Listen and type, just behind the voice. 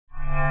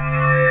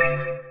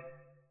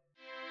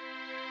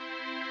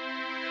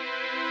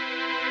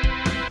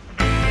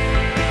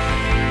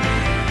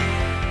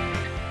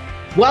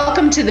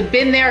Welcome to the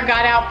Been There,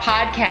 Got Out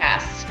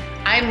podcast.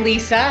 I'm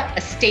Lisa,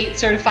 a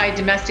state-certified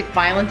domestic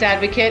violence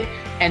advocate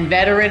and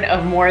veteran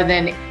of more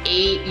than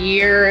 8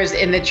 years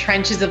in the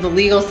trenches of the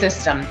legal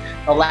system,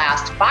 the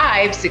last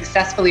 5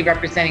 successfully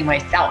representing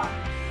myself.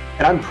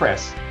 And I'm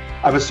Chris.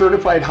 I'm a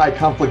certified high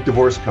conflict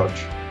divorce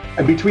coach.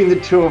 And between the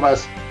two of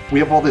us, we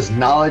have all this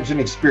knowledge and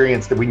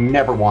experience that we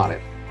never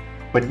wanted.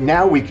 But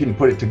now we can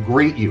put it to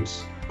great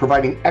use,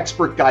 providing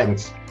expert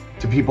guidance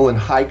to people in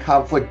high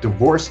conflict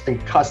divorce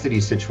and custody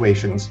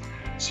situations,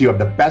 so you have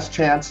the best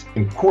chance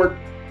in court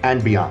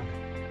and beyond.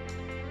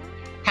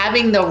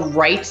 Having the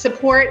right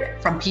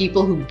support from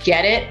people who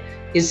get it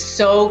is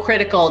so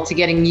critical to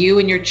getting you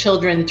and your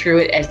children through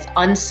it as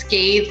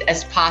unscathed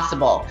as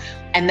possible.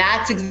 And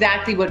that's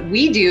exactly what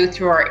we do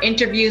through our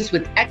interviews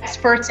with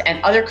experts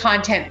and other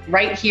content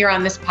right here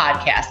on this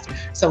podcast.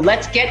 So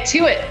let's get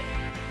to it.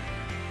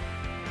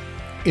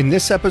 In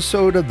this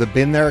episode of the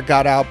Been There,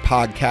 Got Out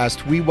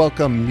podcast, we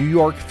welcome New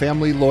York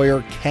family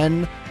lawyer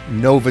Ken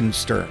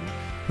Novenstern,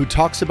 who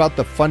talks about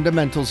the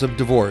fundamentals of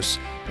divorce,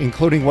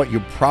 including what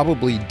you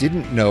probably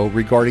didn't know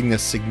regarding the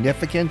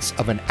significance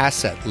of an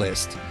asset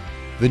list,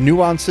 the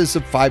nuances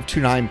of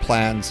 529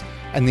 plans,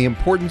 and the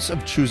importance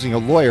of choosing a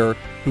lawyer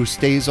who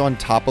stays on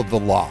top of the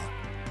law.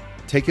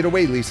 Take it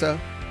away,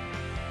 Lisa.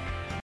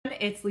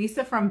 It's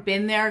Lisa from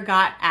Been There,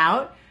 Got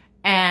Out.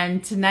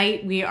 And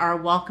tonight we are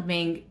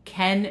welcoming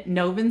Ken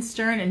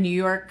Novenstern, a New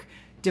York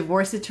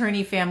divorce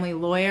attorney, family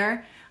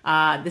lawyer.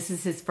 This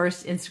is his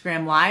first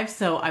Instagram Live,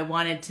 so I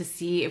wanted to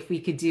see if we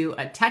could do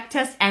a tech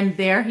test, and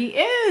there he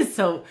is.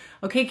 So,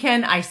 okay,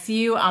 Ken, I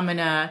see you. I'm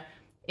gonna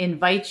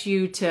invite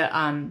you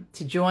to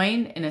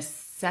join in a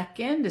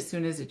second. As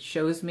soon as it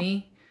shows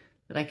me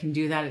that I can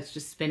do that, it's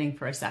just spinning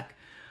for a sec.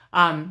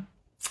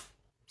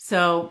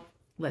 So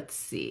let's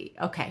see.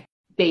 Okay.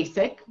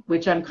 Basic,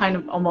 which I'm kind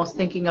of almost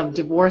thinking of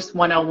Divorce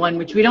 101,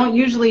 which we don't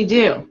usually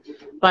do,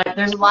 but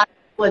there's a lot of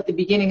people at the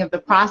beginning of the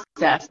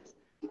process.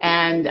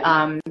 And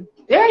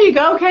there you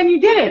go, Ken,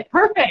 you did it.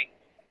 Perfect.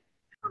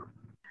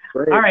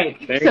 Great. All right.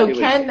 Thank So you,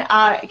 Ken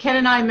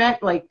and I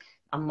met like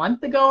a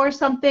month ago or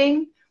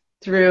something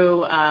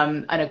through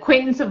an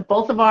acquaintance of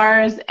both of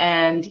ours,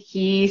 and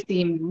he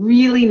seemed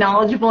really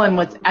knowledgeable. And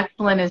what's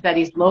excellent is that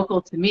he's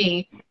local to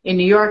me in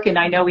New York, and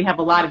I know we have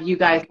a lot of you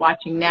guys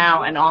watching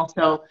now and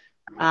also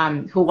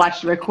who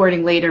watched the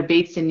recording later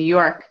based in New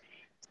York.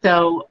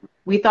 So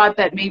we thought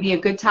that maybe a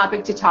good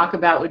topic to talk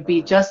about would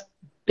be just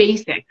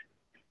basics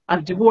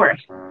of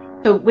divorce.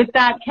 So with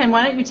that, Ken,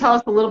 why don't you tell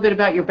us a little bit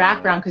about your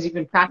background, because you've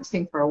been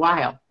practicing for a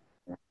while.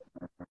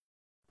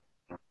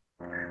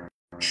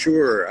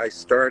 Sure. I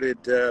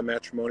started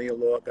matrimonial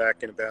law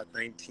back in about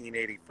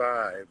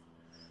 1985,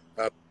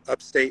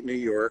 upstate New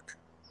York,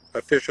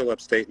 official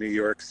upstate New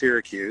York,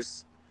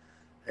 Syracuse,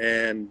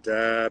 and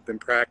I've been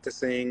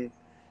practicing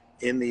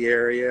in the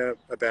area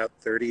about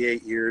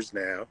 38 years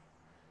now.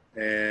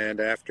 And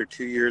after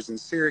 2 years in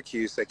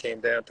Syracuse, I came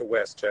down to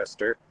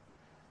Westchester,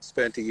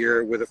 spent a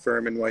year with a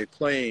firm in White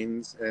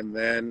Plains, and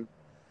then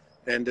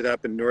ended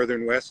up in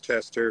northern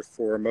Westchester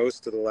for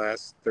most of the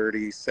last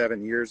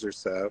 37 years or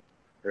so,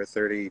 or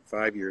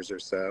 35 years or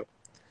so.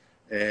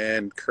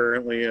 And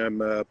currently I'm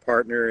a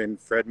partner in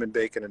Fredman,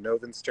 Bacon &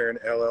 Novenstern,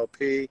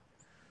 LLP,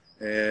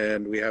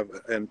 and we have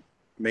a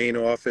main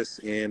office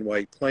in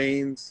White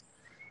Plains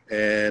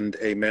and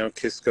a Mount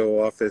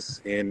Kisco office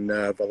in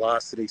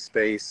Velocity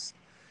Space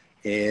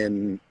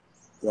in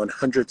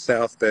 100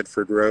 South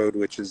Bedford Road,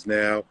 which is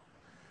now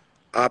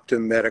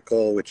Optum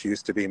Medical, which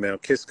used to be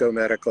Mount Kisco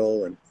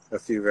Medical, and a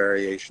few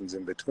variations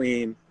in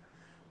between.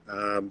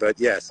 But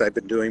yes, I've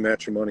been doing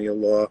matrimonial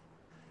law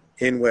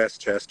in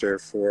Westchester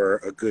for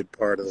a good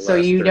part of the last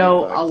 35 So you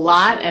know a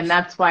lot, years. and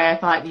that's why I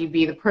thought you'd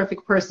be the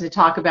perfect person to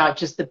talk about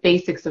just the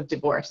basics of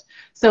divorce.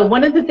 So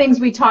one of the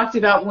things we talked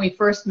about when we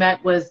first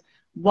met was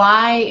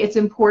why it's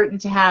important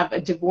to have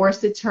a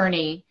divorce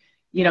attorney,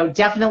 you know,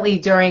 definitely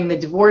during the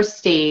divorce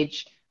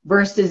stage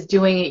versus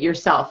doing it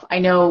yourself. I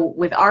know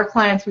with our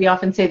clients, we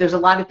often say there's a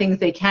lot of things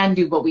they can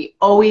do, but we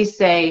always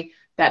say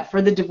that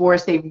for the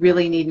divorce, they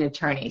really need an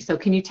attorney. So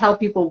can you tell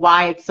people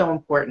why it's so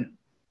important?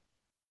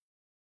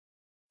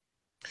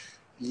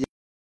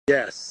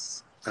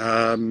 Yes.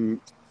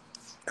 Many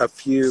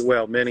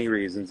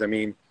reasons. I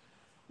mean,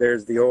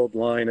 there's the old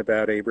line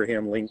about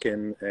Abraham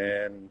Lincoln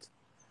and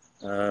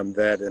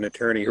that an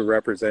attorney who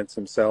represents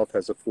himself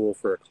has a fool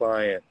for a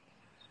client.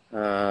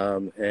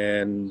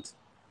 And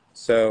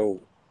so,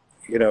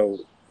 you know,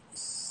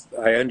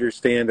 I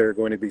understand there are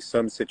going to be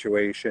some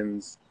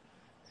situations,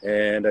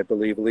 and I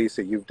believe,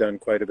 Lisa, you've done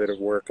quite a bit of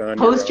work on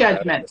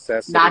Post-judgment,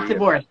 not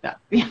divorce, though.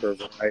 For a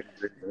variety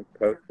of reasons,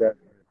 post-judgment.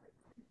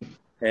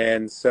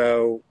 And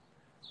so,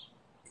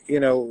 you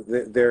know,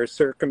 there are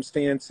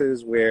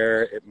circumstances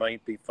where it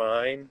might be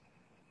fine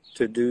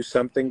to do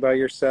something by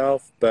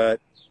yourself, but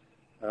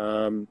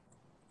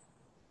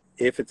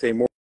if it's a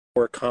more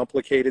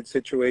complicated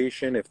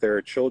situation, if there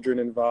are children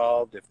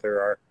involved, if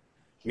there are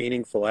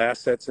meaningful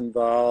assets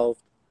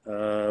involved,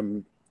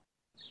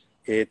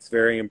 it's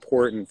very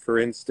important. For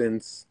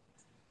instance,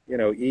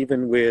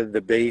 even with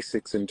the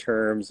basics in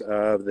terms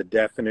of the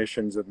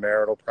definitions of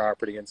marital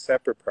property and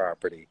separate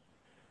property,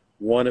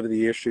 one of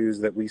the issues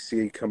that we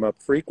see come up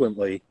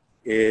frequently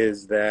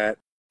is that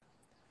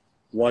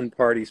one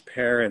party's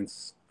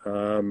parents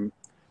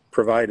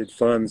provided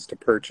funds to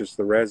purchase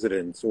the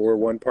residence, or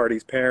one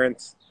party's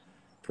parents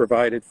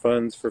provided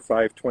funds for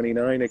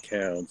 529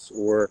 accounts,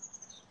 or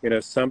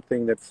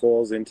something that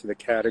falls into the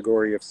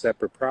category of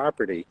separate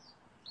property.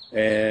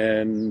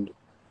 And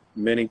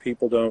many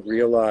people don't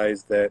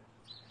realize that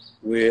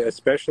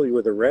especially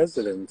with a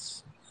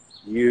residence,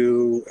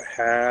 you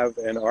have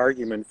an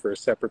argument for a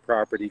separate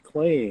property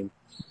claim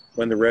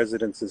when the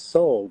residence is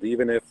sold.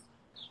 Even if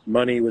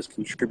money was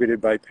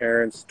contributed by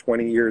parents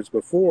 20 years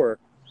before,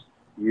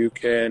 you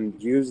can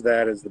use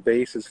that as the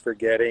basis for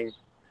getting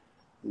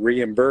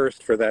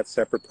reimbursed for that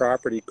separate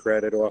property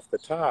credit off the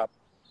top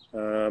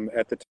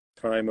at the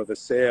time of a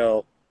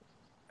sale,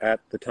 at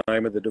the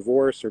time of the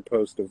divorce or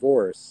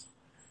post-divorce.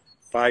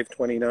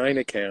 529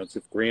 accounts,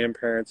 if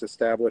grandparents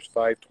establish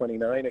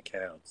 529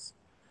 accounts,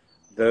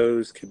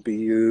 those could be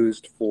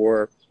used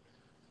for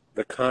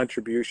the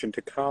contribution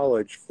to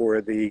college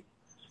for the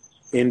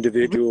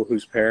individual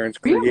whose parents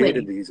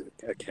created these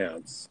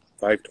accounts.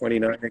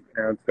 529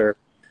 accounts are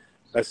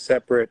a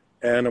separate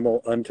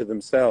animal unto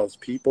themselves.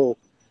 People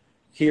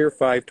hear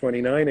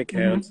 529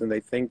 accounts and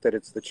they think that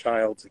it's the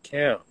child's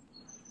account.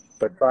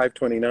 But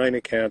 529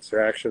 accounts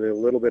are actually a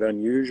little bit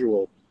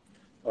unusual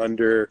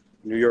under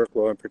New York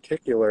law in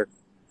particular.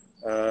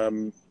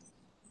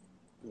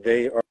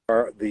 They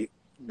are the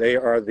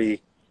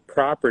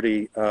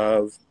property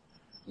of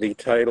the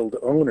titled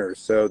owner.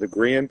 So the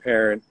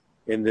grandparent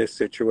in this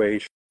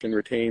situation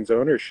retains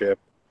ownership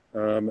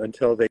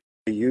until they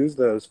use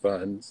those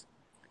funds.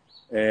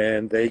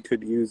 And they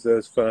could use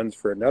those funds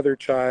for another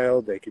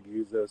child. They could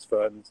use those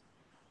funds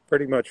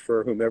pretty much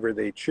for whomever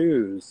they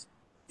choose,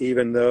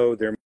 even though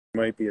there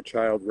might be a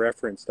child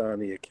referenced on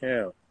the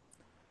account.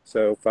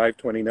 So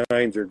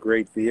 529s are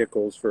great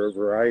vehicles for a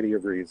variety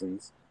of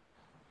reasons.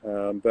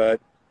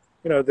 But,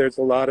 there's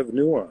a lot of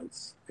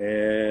nuance.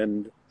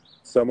 And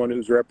someone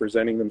who's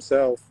representing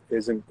themselves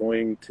isn't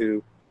going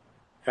to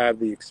have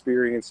the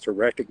experience to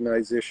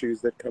recognize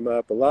issues that come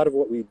up. A lot of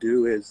what we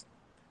do is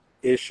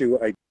issue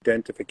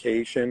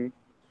identification,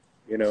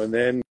 and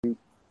then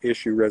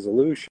issue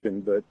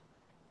resolution, but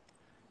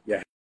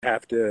you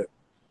have to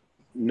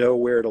know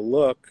where to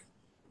look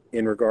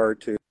in regard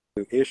to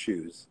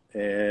issues.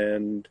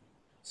 And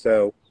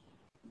so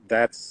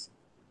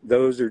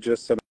those are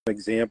just some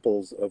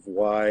examples of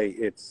why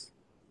it's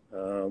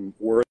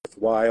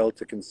worthwhile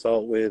to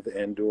consult with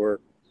and or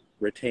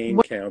retain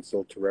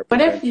counsel to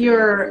represent. What if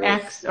your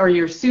ex or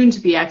your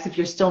soon-to-be ex, if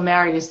you're still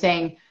married, is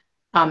saying,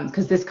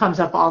 because this comes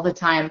up all the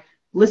time,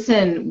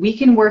 listen, we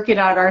can work it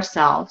out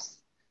ourselves.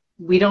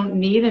 We don't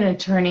need an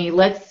attorney.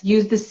 Let's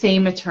use the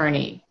same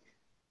attorney.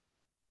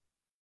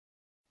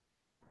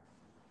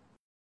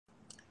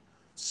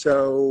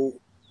 So,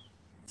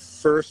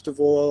 first of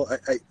all,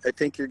 I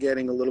think you're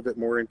getting a little bit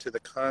more into the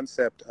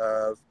concept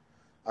of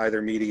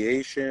either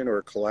mediation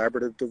or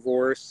collaborative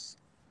divorce.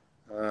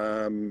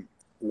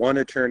 One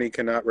attorney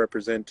cannot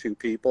represent two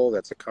people.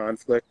 That's a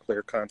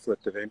clear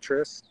conflict of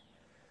interest.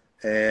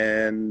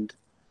 And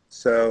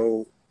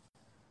so,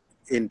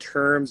 in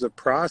terms of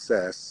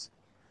process,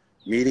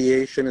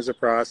 mediation is a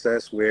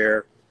process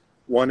where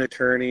one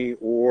attorney,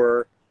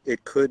 or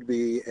it could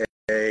be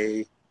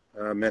a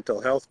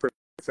mental health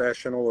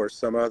professional or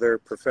some other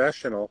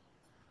professional,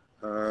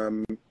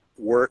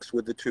 works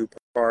with the two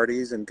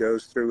parties and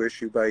goes through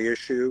issue by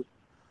issue,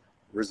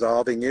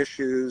 resolving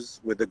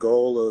issues with the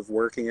goal of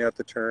working out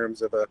the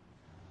terms of a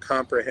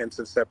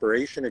comprehensive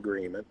separation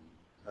agreement.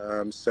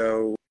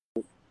 So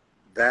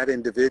that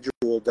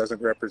individual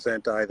doesn't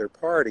represent either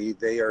party.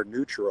 They are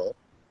neutral,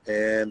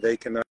 and they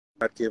cannot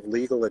give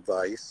legal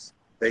advice.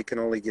 They can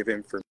only give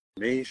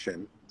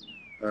information.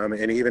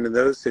 And even in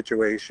those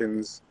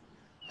situations,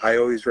 I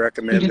always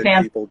recommend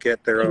that people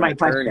get their own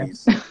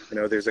attorneys.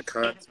 There's a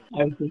concept.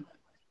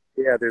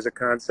 There's a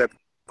concept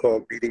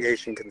called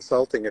mediation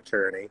consulting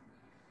attorney.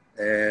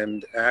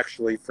 And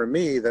actually, for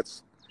me,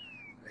 that's,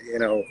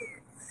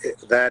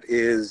 that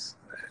is,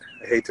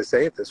 I hate to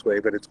say it this way,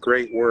 but it's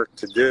great work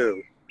to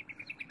do,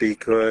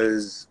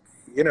 because,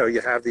 you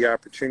have the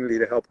opportunity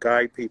to help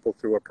guide people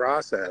through a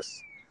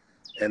process,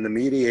 and the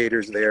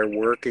mediator's there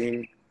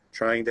working,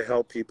 trying to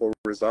help people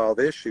resolve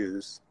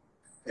issues.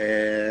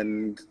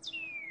 And,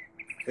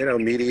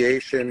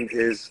 mediation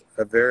is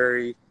a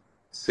very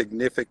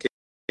significant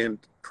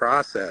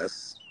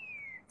process.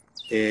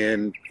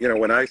 And,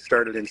 when I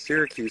started in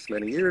Syracuse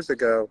many years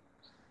ago,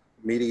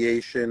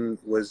 mediation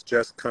was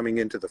just coming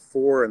into the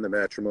fore in the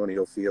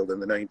matrimonial field in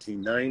the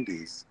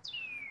 1990s.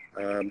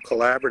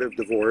 Collaborative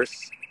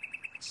divorce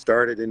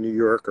started in New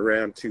York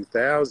around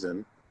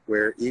 2000,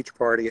 where each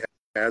party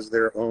has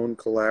their own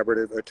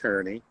collaborative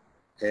attorney,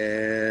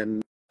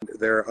 and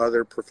there are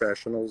other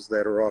professionals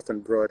that are often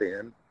brought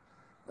in,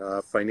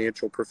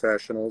 financial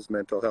professionals,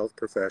 mental health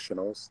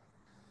professionals.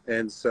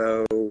 And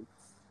so,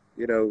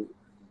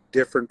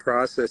 different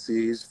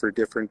processes for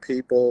different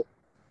people,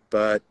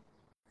 but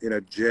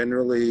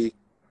generally,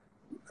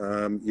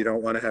 you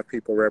don't want to have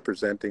people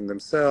representing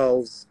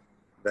themselves.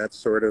 That's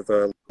sort of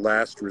a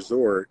last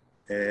resort.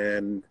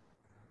 And,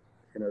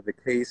 the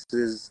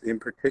cases, in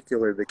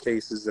particular, the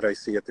cases that I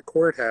see at the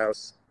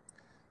courthouse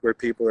where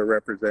people are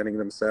representing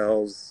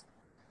themselves,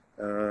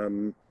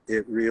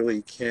 it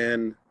really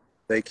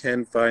they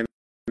can find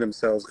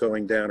themselves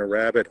going down a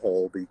rabbit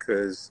hole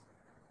because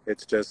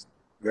it's just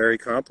very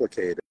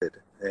complicated.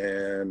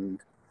 And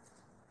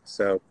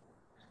so,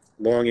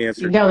 long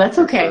answer. No, that's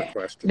okay.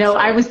 Question, no,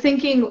 sorry. I was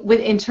thinking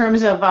in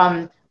terms of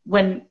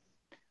when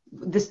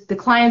the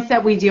clients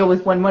that we deal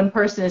with, when one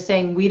person is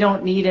saying we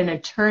don't need an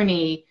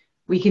attorney,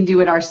 we can do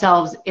it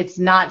ourselves. It's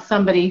not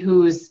somebody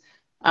who's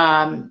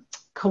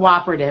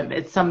cooperative.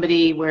 It's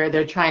somebody where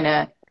they're trying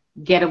to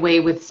get away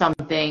with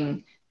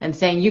something and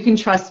saying, you can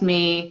trust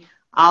me,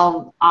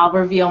 I'll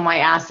reveal my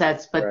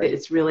assets, but Right.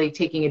 It's really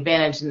taking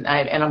advantage. And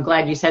I'm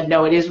glad you said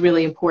no. It is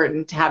really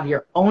important to have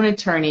your own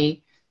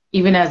attorney,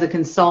 even as a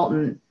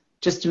consultant,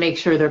 just to make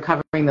sure they're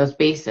covering those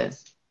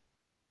bases.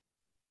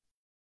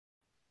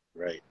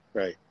 Right.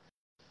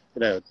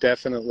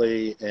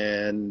 Definitely.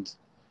 And,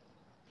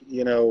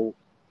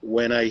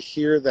 when I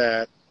hear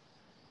that,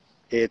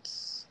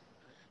 it's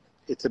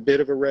a bit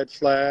of a red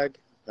flag,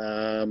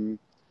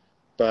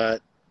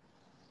 but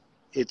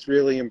it's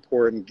really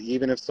important,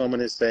 even if someone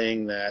is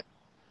saying that,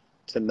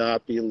 to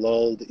not be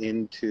lulled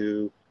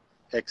into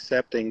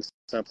accepting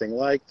something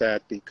like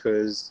that,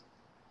 because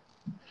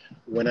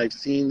when I've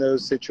seen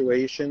those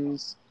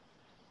situations,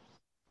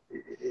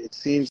 it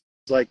seems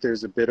like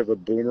there's a bit of a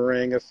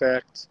boomerang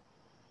effect,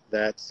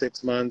 that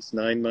 6 months,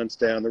 9 months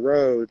down the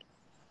road,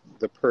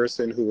 the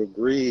person who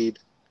agreed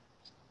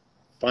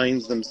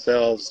finds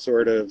themselves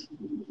sort of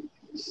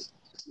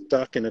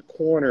stuck in a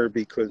corner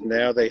because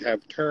now they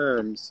have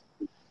terms,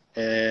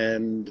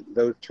 and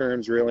those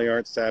terms really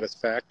aren't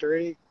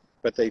satisfactory,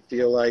 but they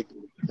feel like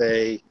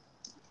they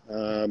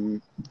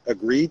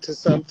agreed to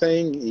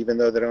something even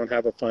though they don't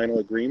have a final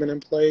agreement in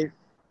place.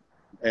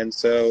 And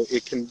so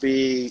it can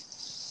be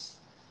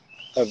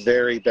a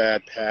very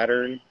bad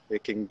pattern.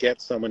 It can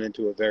get someone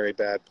into a very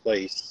bad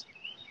place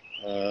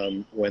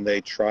when they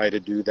try to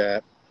do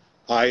that,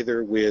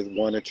 either with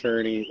one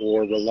attorney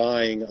or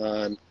relying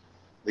on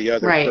the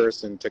other Right.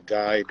 person to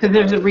guide. Because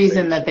there's a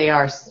reason that they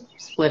are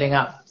splitting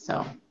up.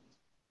 So,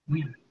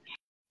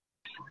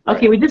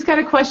 okay, we just got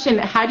a question.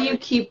 How do you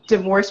keep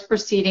divorce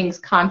proceedings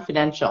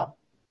confidential?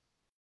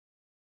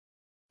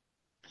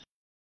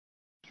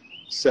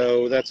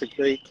 So that's a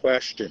great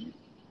question.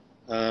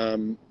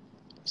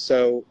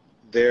 So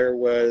there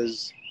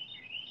was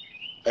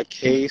a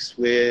case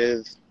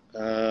with,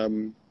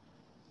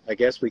 I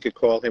guess we could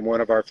call him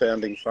one of our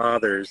founding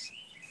fathers,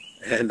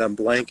 and I'm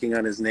blanking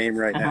on his name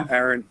right now,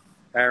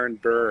 Aaron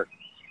Burr.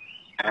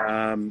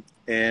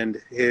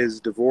 And his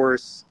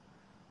divorce,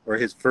 or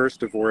his first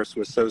divorce,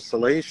 was so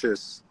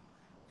salacious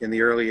in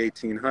the early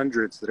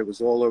 1800s that it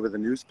was all over the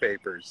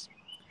newspapers.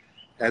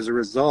 As a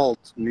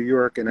result, New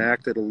York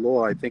enacted a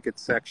law, I think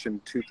it's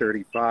Section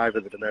 235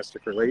 of the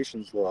Domestic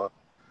Relations Law,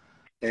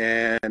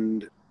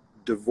 and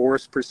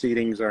divorce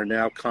proceedings are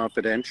now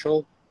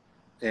confidential.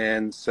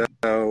 And so,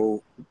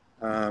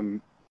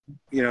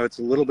 it's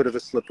a little bit of a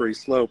slippery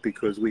slope,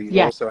 because we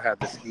also have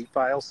this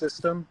e-file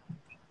system,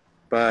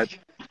 but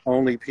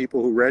only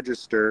people who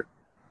register,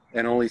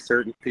 and only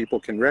certain people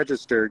can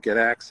register, get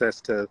access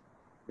to,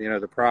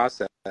 the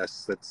process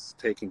that's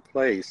taking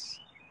place.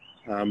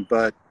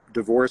 But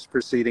divorce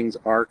proceedings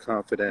are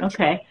confidential.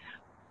 Okay.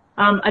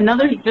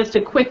 Just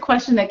a quick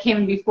question that came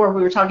in before.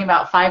 We were talking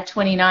about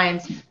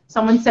 529s.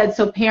 Someone said,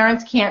 so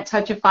parents can't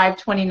touch a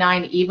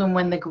 529 even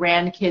when the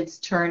grandkids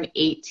turn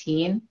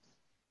 18?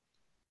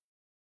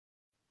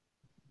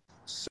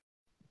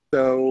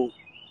 So,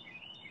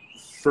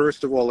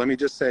 first of all, let me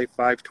just say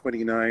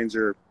 529s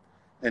are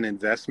an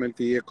investment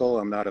vehicle.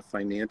 I'm not a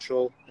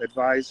financial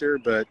advisor,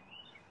 but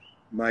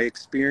my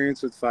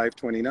experience with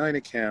 529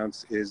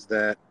 accounts is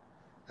that,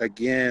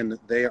 again,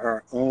 they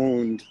are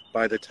owned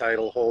by the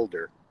title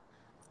holder.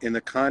 In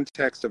the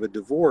context of a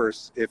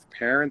divorce, if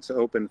parents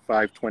open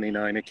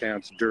 529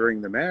 accounts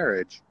during the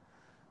marriage,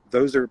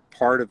 those are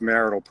part of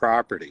marital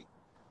property.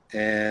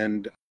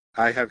 And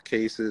I have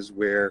cases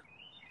where,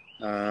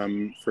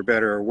 for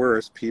better or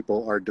worse,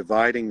 people are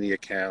dividing the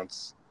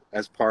accounts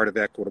as part of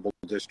equitable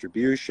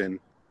distribution,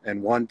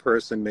 and one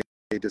person may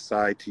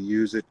decide to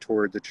use it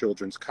toward the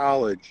children's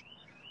college.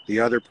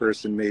 The other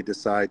person may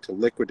decide to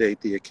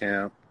liquidate the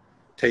account,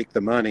 take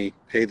the money,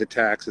 pay the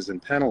taxes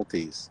and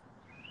penalties.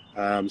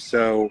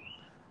 So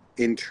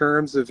in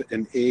terms of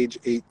an age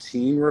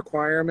 18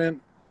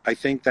 requirement, I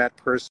think that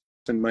person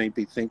might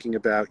be thinking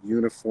about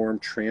uniform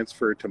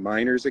transfer to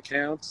minors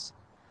accounts,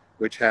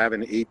 which have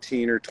an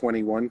 18 or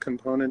 21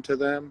 component to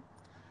them.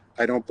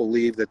 I don't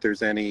believe that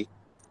there's any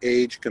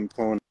age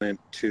component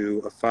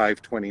to a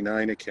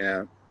 529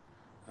 account.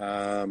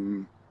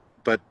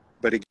 But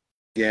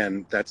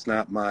again, that's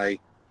not my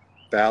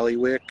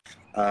bailiwick.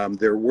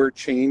 There were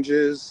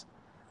changes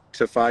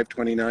to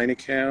 529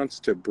 accounts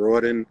to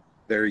broaden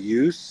their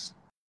use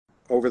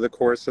over the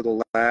course of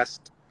the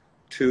last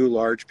two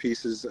large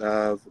pieces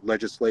of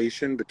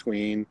legislation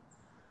between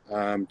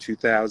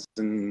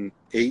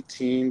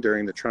 2018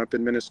 during the Trump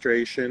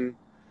administration,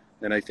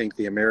 and I think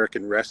the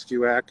American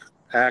Rescue Act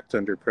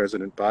under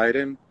President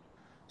Biden.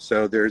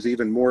 So there's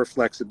even more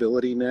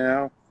flexibility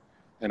now.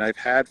 And I've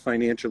had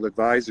financial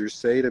advisors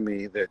say to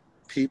me that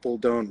people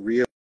don't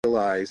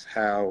realize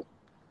how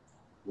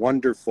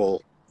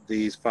wonderful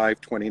these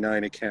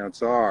 529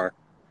 accounts are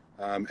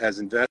as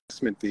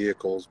investment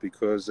vehicles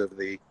because of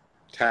the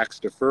tax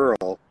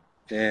deferral.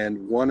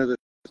 And one of the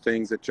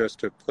things that just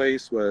took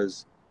place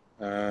was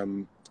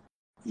there's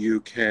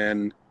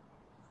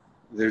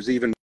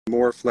even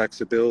more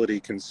flexibility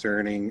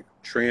concerning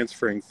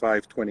transferring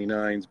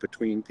 529s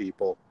between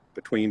people,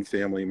 between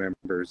family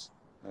members.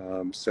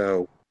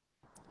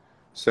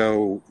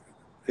 So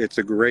it's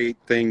a great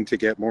thing to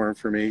get more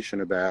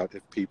information about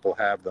if people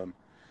have them.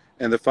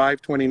 And the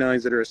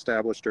 529s that are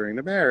established during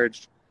the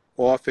marriage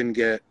often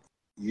get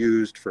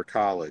used for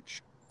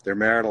college. They're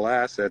marital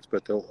assets,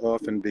 but they'll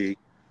often be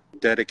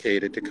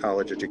dedicated to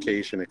college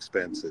education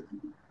expenses.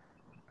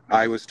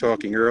 I was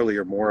talking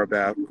earlier more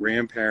about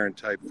grandparent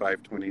type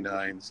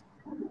 529s,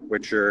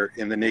 which are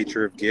in the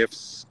nature of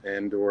gifts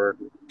and or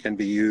can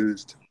be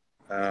used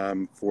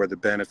for the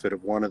benefit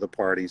of one of the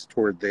parties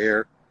toward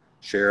their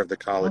share of the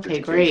college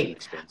education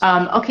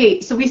expenses. Okay,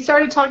 so we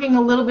started talking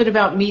a little bit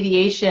about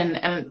mediation,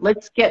 and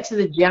let's get to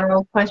the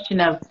general question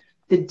of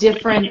the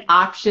different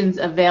options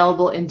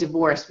available in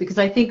divorce, because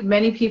I think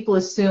many people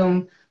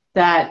assume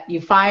that you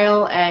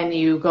file and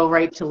you go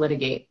right to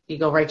litigate, you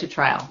go right to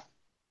trial.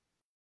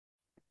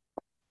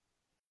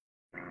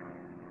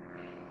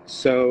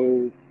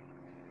 So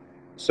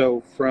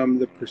from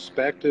the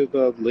perspective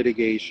of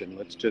litigation,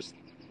 let's just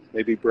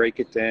maybe break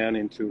it down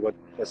into what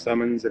a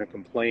summons and a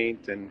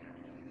complaint and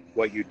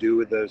what you do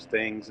with those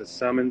things. A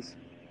summons,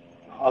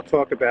 I'll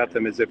talk about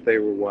them as if they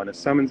were one. A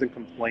summons and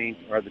complaint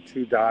are the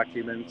two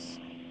documents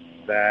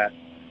that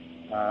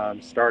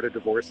start a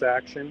divorce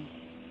action.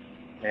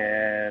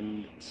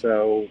 And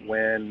so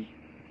when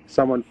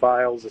someone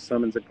files a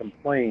summons and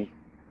complaint,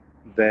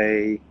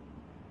 they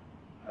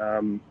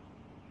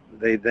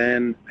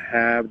then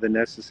have the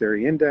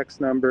necessary index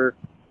number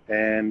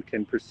and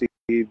can proceed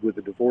with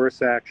the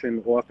divorce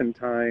action.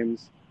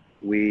 Oftentimes,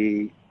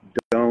 we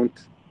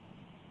don't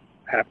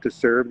have to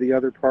serve the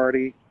other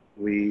party.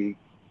 We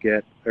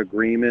get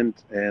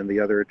agreement, and the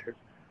other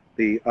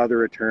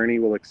attorney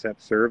will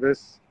accept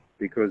service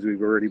because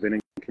we've already been in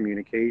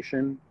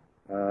communication.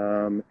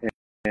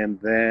 And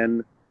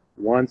then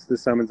once the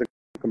summons and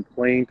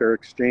complaint are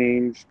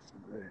exchanged,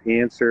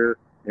 answer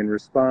and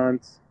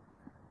response,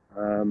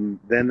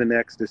 then the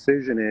next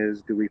decision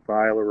is, do we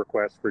file a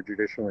request for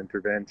judicial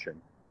intervention?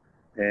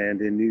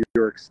 And in New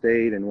York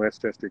State and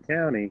Westchester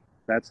County,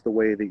 that's the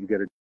way that you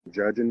get a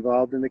judge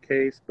involved in the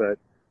case. But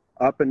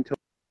up until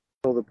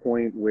the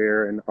point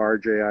where an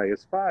RJI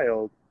is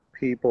filed,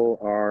 people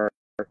are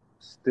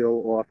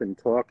still often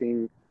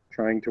talking,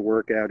 trying to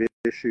work out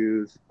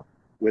issues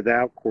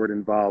without court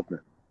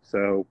involvement.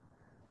 So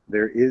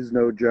there is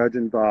no judge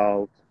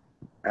involved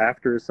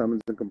after a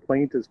summons and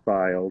complaint is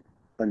filed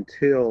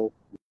until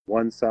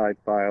one side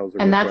files a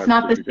request. And that's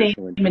not the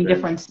same in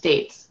different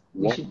states.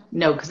 We What? should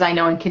know, because I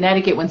know in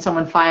Connecticut, when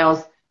someone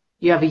files,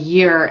 you have a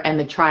year, and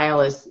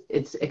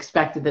it's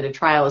expected that a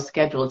trial is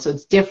scheduled, so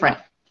it's different.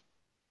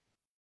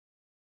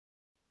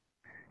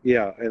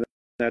 Yeah, and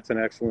that's an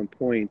excellent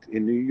point.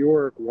 In New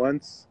York,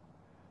 once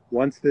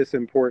this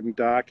important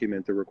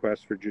document, the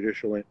request for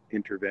judicial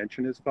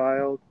intervention, is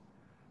filed,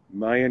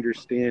 my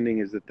understanding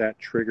is that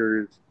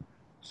triggers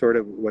sort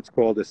of what's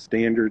called a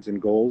standards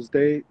and goals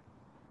date.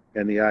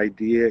 And the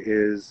idea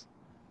is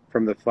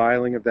from the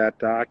filing of that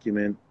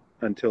document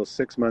until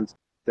 6 months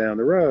down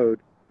the road,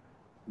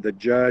 the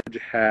judge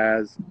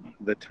has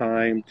the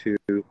time to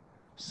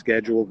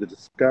schedule the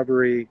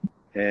discovery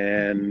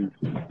and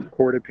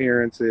court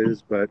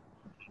appearances. But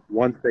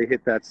once they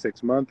hit that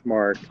 6-month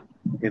mark,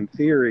 in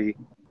theory,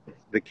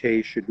 the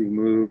case should be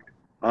moved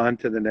on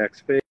to the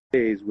next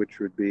phase, which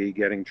would be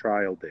getting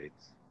trial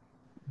dates.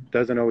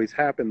 Doesn't always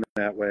happen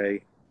that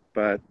way,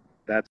 but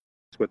that's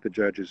what the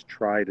judges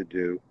try to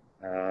do,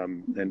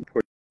 and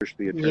push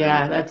the attorneys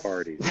and the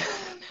parties.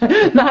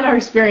 Not our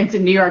experience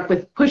in New York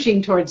with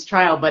pushing towards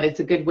trial, but it's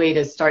a good way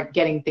to start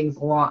getting things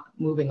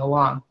moving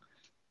along.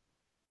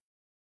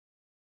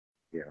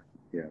 Yeah.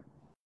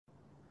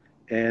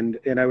 And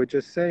I would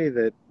just say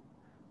that,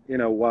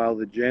 while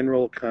the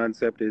general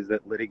concept is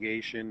that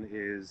litigation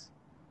is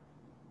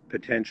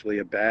potentially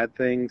a bad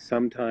thing,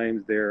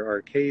 sometimes there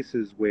are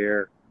cases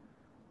where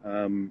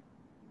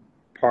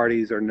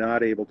parties are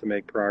not able to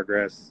make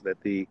progress, that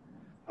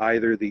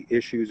either the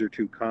issues are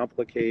too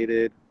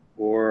complicated,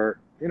 or,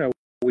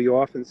 we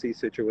often see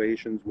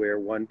situations where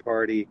one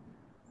party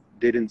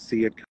didn't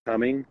see it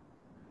coming.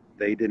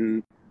 They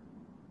didn't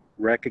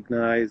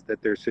recognize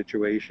that their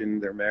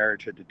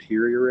marriage had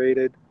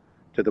deteriorated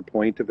to the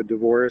point of a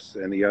divorce,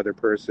 and the other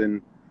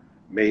person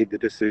made the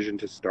decision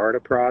to start a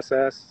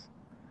process.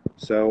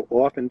 So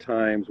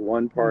oftentimes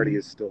one party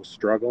is still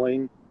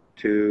struggling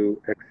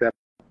to accept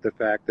the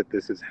fact that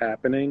this is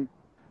happening,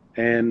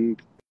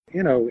 And,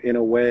 in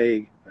a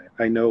way,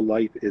 I know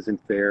life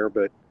isn't fair,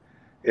 but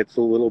it's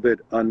a little bit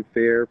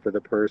unfair for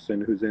the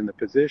person who's in the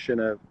position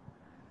of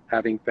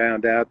having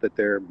found out that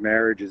their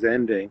marriage is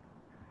ending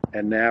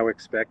and now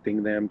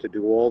expecting them to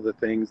do all the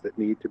things that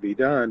need to be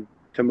done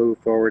to move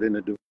forward in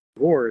a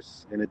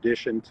divorce, in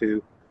addition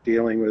to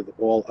dealing with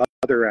all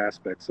other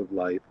aspects of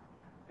life.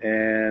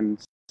 And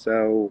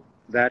so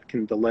that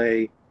can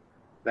delay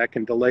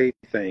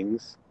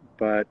things.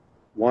 But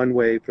one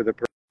way for the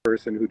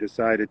person who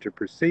decided to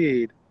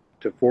proceed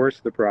to force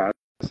the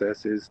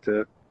process is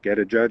to get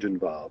a judge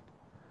involved.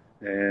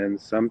 And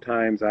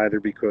sometimes, either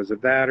because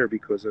of that or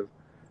because of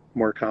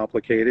more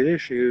complicated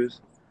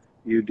issues,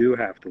 you do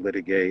have to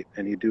litigate,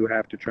 and you do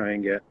have to try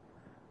and get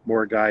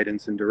more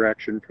guidance and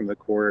direction from the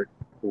court,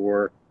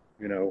 or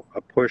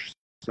a push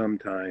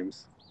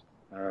sometimes.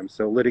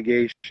 So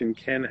litigation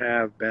can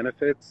have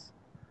benefits.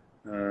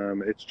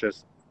 It's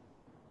just,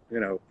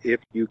 if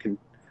you can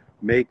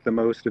make the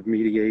most of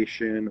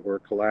mediation or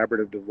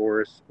collaborative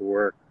divorce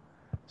or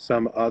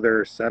some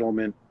other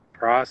settlement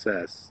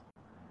process,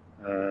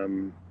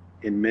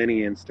 in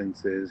many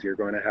instances, you're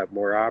going to have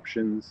more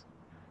options.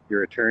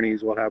 Your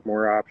attorneys will have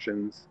more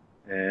options,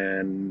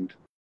 and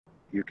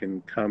you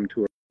can come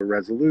to a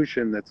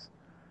resolution that's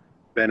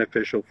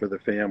beneficial for the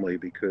family,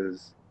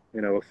 because,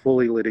 a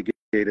fully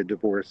litigated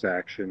divorce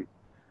action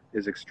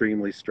is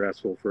extremely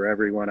stressful for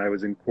everyone. I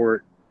was in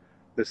court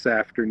this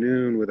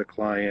afternoon with a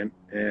client,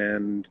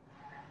 and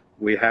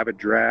we have a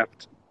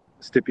draft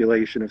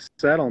stipulation of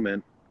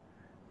settlement,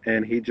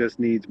 and he just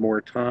needs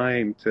more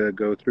time to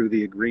go through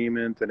the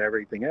agreement and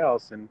everything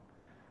else. And,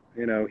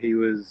 he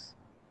was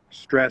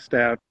stressed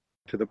out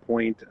to the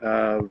point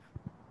of,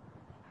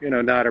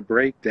 not a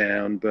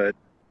breakdown, but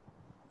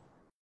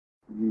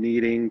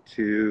needing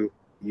to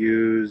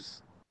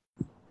use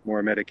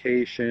more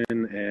medication.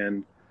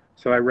 And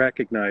so I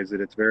recognize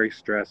that it's very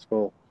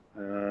stressful.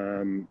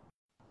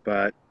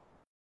 But,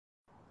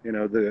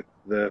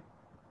 the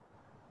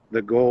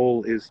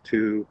goal is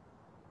to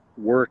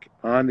work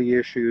on the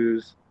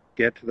issues,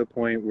 get to the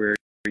point where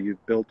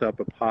you've built up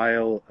a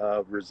pile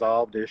of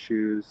resolved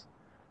issues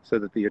so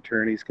that the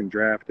attorneys can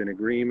draft an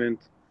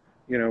agreement.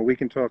 We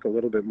can talk a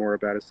little bit more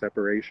about a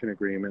separation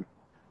agreement,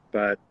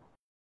 but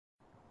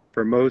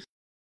for most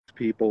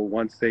people,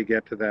 once they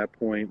get to that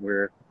point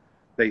where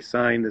they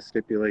sign the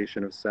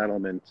stipulation of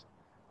settlement,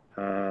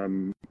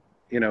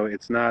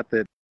 it's not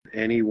that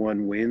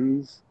anyone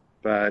wins,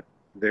 but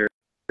there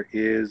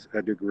is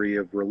a degree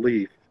of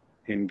relief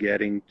in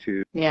getting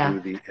to the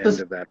end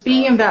of that.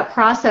 Speaking of that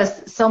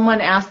process,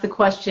 someone asked the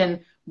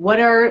question, what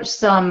are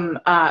some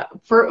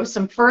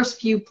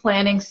first few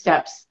planning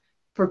steps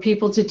for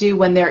people to do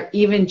when they're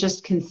even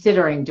just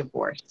considering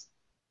divorce?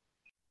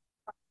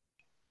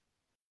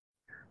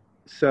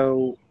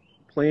 So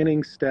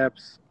planning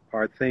steps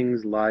are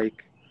things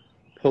like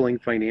pulling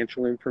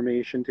financial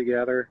information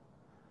together,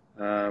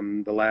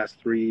 the last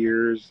 3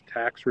 years'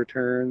 tax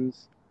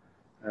returns,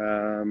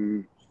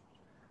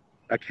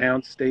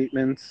 account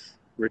statements,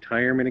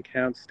 retirement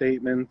account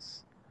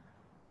statements.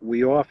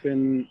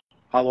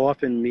 I'll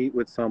often meet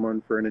with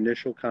someone for an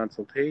initial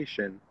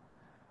consultation,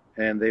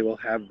 and they will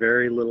have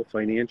very little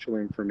financial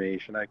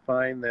information. I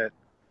find that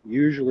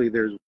usually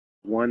there's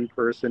one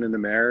person in the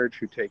marriage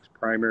who takes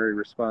primary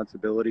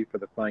responsibility for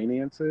the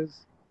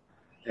finances,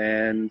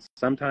 and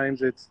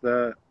sometimes it's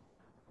I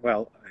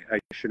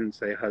shouldn't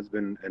say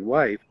husband and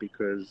wife,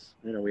 because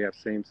we have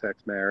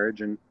same-sex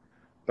marriage,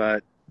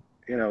 but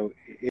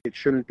it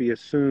shouldn't be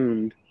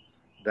assumed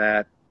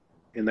that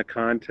in the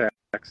context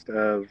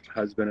of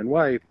husband and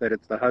wife that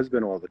it's the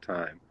husband all the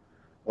time.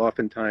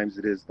 Oftentimes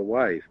it is the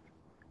wife.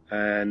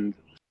 And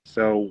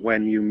so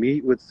when you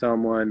meet with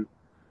someone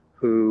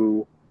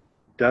who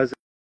doesn't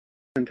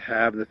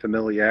have the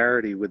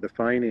familiarity with the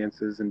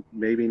finances, and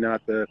maybe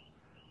not the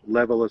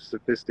level of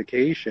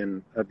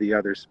sophistication of the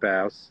other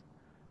spouse,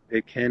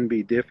 it can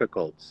be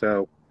difficult.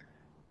 So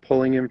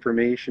pulling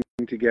information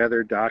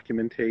together,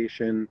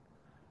 documentation,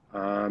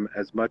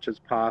 as much as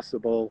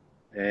possible.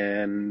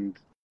 And,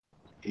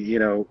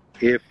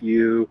 if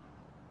you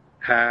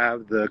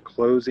have the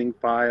closing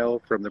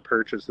file from the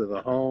purchase of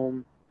the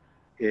home,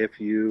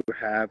 if you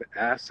have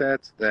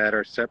assets that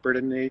are separate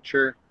in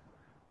nature,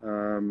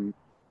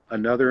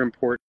 another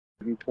important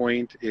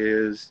point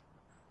is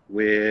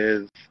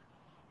with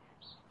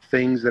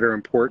things that are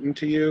important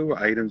to you,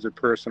 items of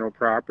personal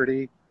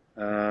property,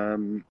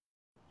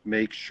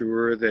 make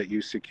sure that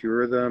you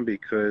secure them,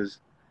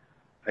 because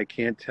I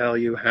can't tell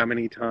you how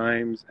many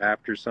times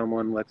after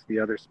someone lets the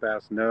other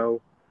spouse know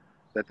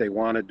that they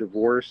want a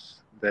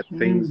divorce, that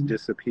things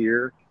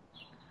disappear.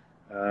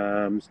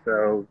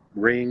 So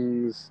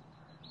rings,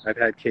 I've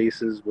had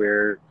cases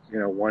where,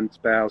 one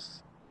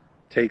spouse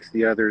takes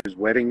the other's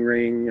wedding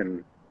ring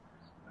and,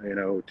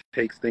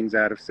 takes things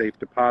out of safe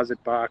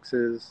deposit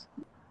boxes.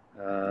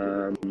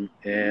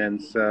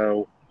 And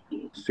so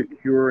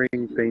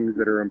securing things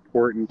that are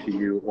important to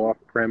you off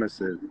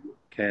premises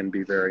can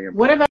be very important.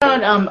 What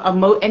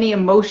about any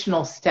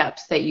emotional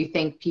steps that you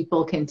think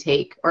people can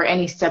take, or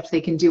any steps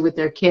they can do with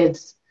their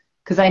kids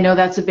Because I know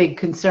that's a big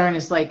concern,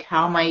 is like,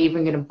 how am I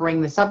even going to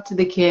bring this up to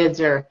the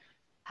kids, or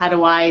how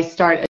do I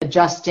start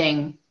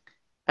adjusting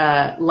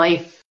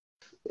life,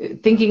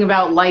 thinking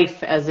about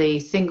life as a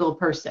single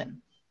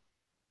person?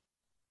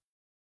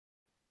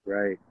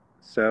 Right.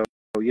 So,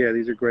 yeah,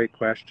 these are great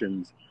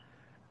questions.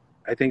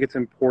 I think it's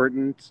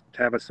important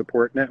to have a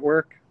support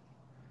network,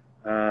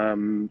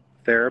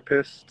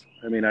 therapist.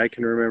 I mean, I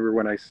can remember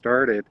when I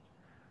started,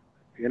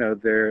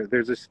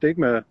 there's a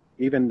stigma,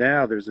 even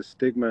now, there's a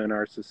stigma in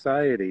our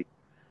society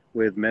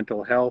with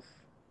mental health,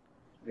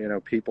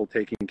 people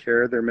taking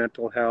care of their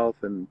mental health.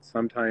 And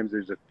sometimes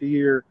there's a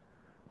fear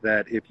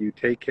that if you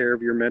take care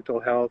of your mental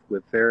health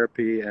with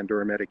therapy and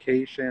or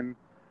medication,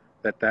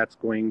 that's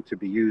going to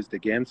be used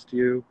against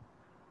you.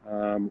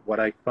 What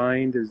I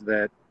find is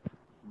that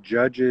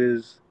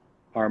judges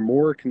are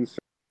more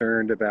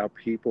concerned about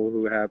people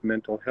who have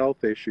mental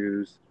health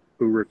issues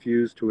who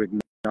refuse to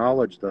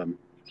acknowledge them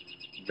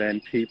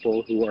than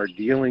people who are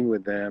dealing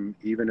with them,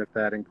 even if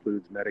that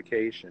includes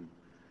medication.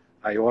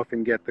 I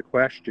often get the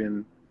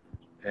question,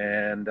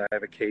 and I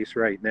have a case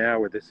right now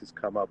where this has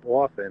come up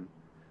often: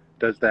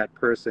 does that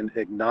person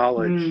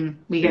acknowledge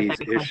We get these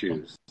that question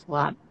issues? a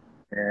lot.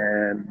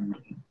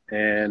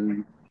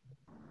 And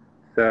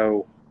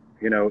so,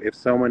 if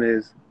someone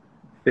is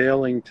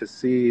failing to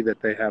see that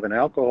they have an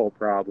alcohol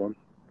problem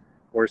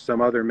or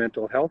some other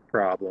mental health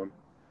problem,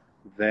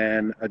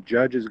 then a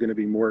judge is going to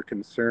be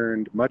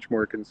much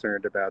more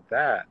concerned about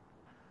that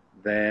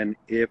than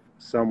if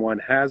someone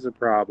has a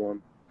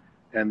problem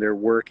and they're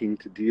working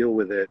to deal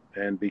with it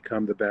and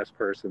become the best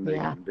person they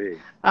can be.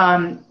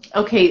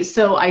 Okay,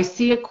 so I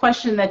see a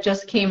question that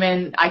just came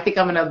in. I think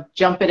I'm going to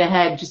jump it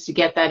ahead just to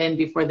get that in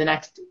before the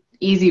next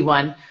easy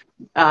one.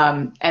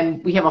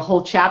 And we have a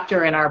whole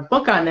chapter in our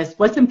book on this.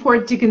 What's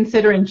important to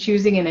consider in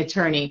choosing an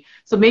attorney?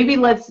 So maybe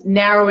let's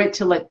narrow it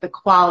to like the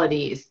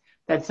qualities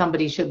that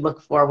somebody should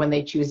look for when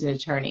they choose an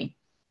attorney.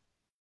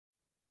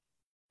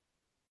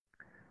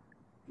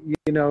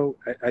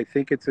 I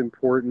think it's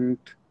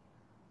important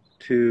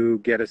to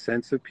get a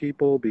sense of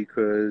people,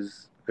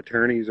 because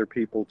attorneys are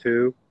people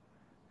too.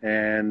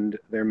 And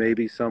there may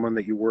be someone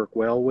that you work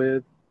well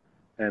with,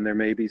 and there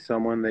may be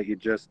someone that you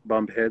just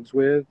bump heads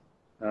with.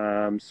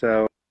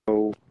 So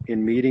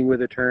in meeting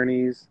with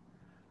attorneys,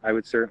 I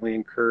would certainly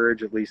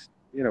encourage at least,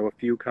 a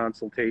few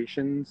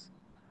consultations.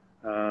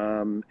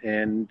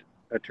 And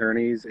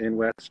attorneys in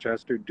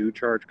Westchester do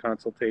charge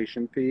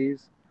consultation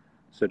fees,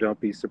 so don't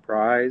be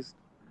surprised.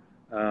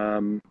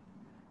 In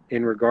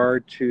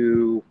regard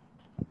to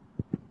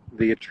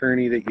the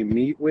attorney that you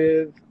meet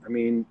with, I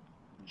mean,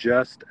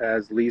 just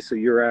as Lisa,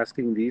 you're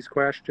asking these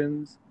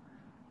questions,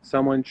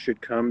 someone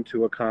should come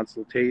to a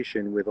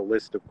consultation with a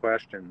list of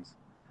questions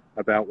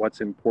about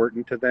what's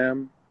important to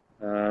them.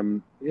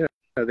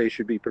 They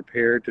should be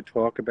prepared to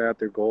talk about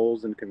their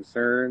goals and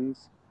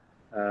concerns.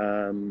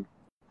 And,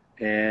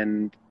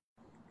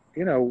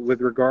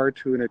 with regard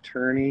to an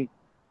attorney,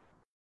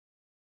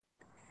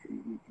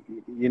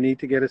 you need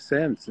to get a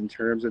sense in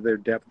terms of their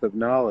depth of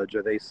knowledge.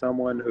 Are they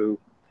someone who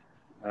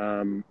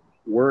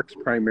works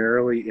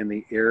primarily in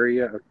the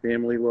area of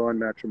family law and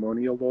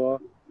matrimonial law?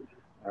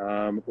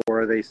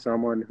 Or are they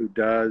someone who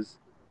does,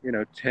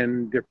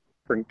 10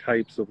 different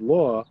types of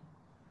law,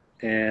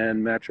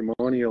 and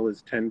matrimonial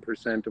is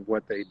 10% of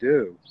what they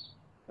do?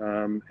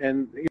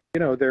 And,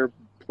 there are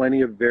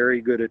plenty of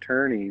very good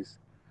attorneys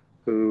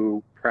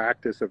who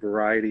practice a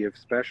variety of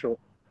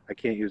I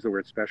can't use the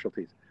word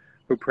specialties,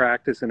 who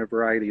practice in a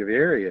variety of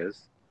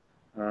areas,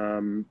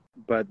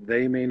 but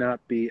they may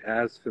not be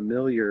as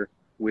familiar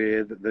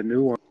with the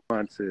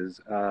nuances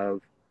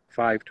of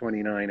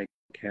 529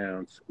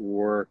 accounts,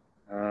 or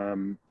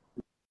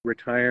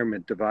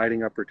retirement,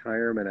 dividing up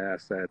retirement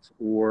assets,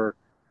 or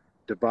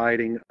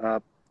dividing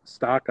up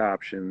stock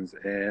options,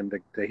 and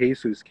the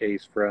Jesus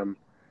case from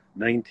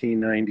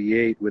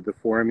 1998 with the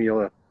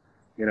formula,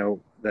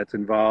 that's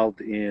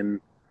involved in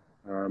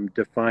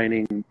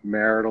defining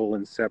marital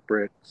and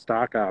separate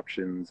stock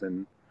options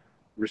and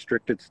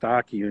restricted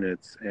stock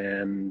units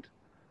and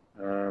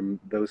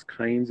those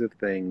kinds of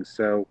things.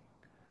 So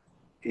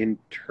in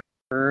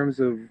terms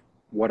of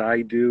what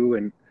I do,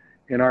 and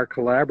in our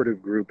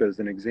collaborative group, as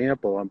an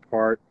example,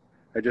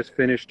 I just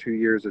finished 2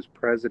 years as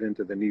president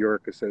of the New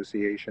York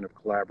Association of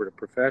Collaborative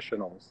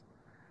Professionals,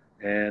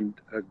 and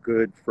a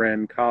good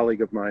friend,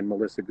 colleague of mine,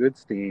 Melissa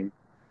Goodstein,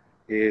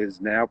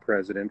 is now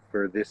president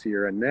for this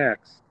year and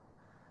next.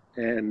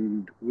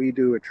 And we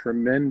do a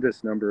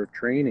tremendous number of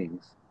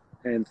trainings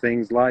and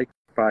things like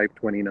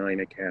 529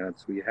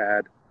 accounts. We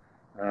had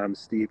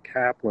Steve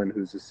Kaplan,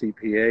 who's a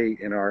CPA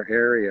in our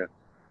area,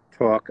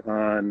 talk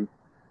on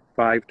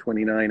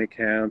 529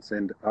 accounts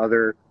and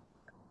other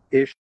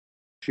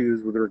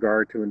issues with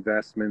regard to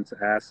investments,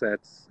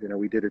 assets.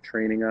 We did a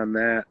training on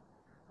that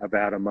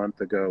about a month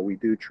ago. We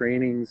do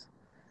trainings,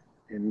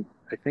 and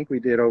I think we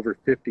did over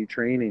 50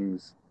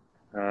 trainings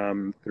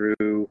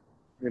through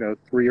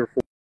 3 or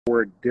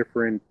 4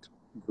 different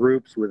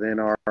groups within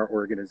our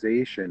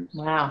organization.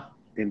 Wow.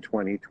 In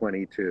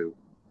 2022.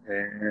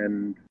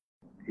 And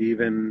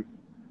even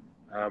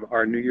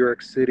Our New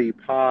York City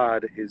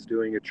pod is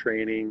doing a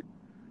training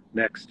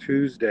next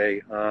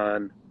Tuesday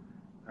on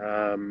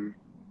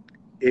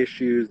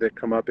issues that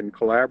come up in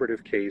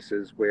collaborative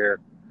cases where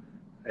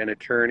an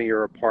attorney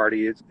or a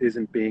party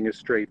isn't being as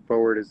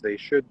straightforward as they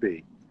should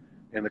be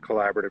in the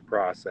collaborative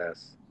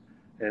process.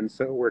 And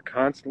so we're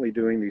constantly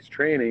doing these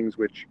trainings,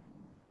 which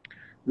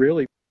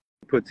really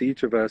puts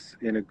each of us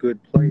in a good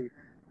place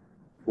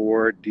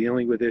for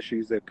dealing with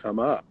issues that come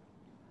up.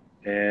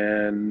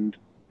 And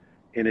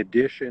in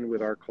addition,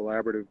 with our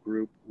collaborative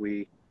group,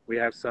 we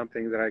have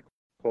something that I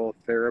call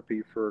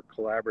therapy for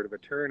collaborative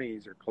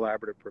attorneys or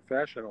collaborative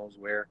professionals,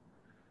 where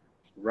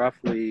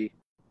roughly,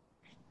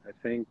 I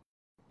think,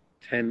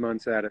 10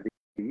 months out of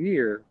the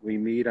year, we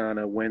meet on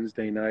a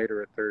Wednesday night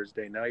or a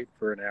Thursday night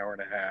for an hour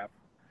and a half,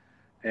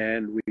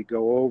 and we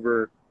go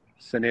over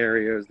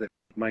scenarios that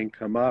might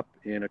come up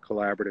in a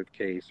collaborative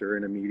case or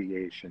in a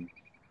mediation.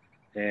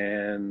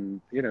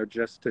 And,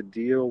 just to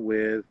deal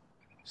with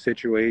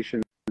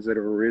situations that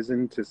have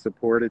arisen, to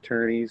support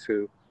attorneys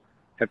who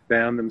have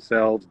found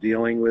themselves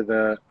dealing with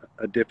a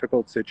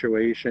difficult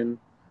situation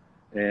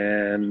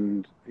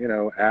and,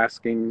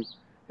 asking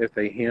if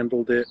they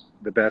handled it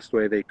the best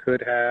way they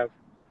could have.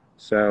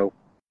 So,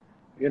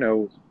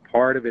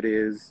 part of it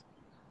is,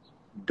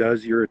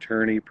 does your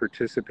attorney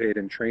participate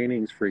in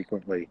trainings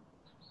frequently?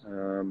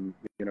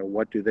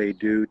 What do they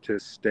do to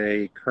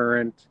stay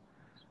current,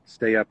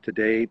 stay up to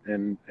date,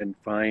 and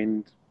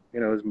find,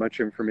 as much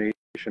information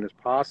as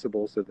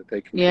possible so that they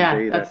can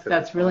convey that.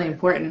 That's really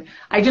important.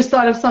 I just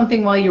thought of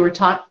something while you were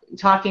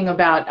talking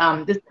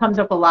about, this comes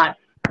up a lot.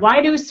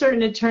 Why do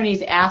certain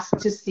attorneys ask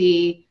to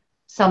see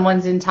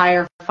someone's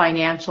entire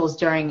financials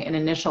during an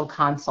initial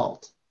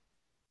consult?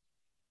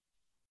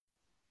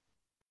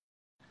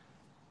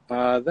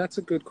 That's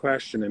a good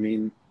question. I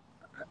mean,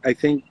 I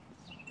think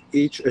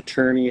each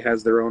attorney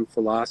has their own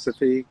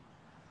philosophy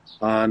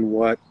on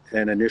what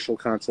an initial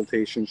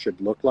consultation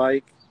should look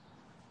like.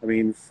 I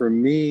mean, for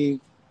me,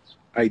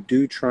 I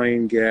do try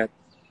and get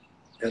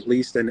at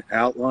least an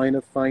outline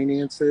of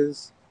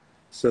finances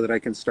so that I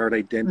can start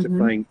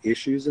identifying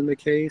issues in the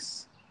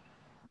case.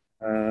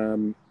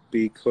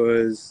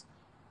 Because,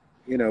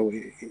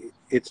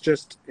 it's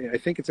just, I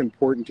think it's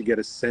important to get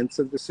a sense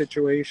of the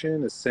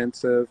situation, a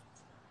sense of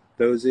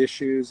those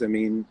issues. I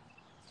mean,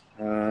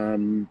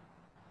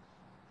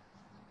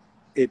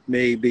 it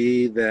may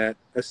be that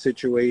a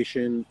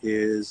situation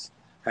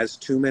has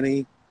too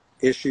many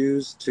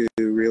issues to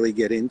really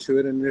get into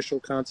an initial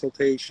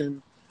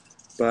consultation,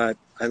 but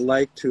I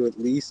like to at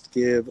least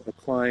give a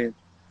client,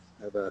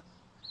 I have a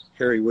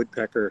hairy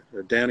woodpecker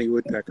or downy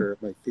woodpecker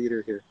at my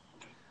theater here.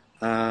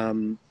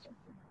 I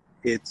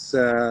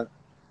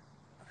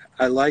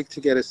like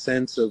to get a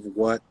sense of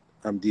what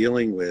I'm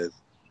dealing with.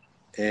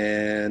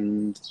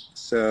 And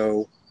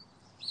so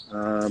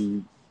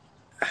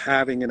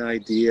having an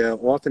idea,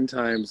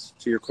 oftentimes,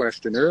 to your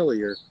question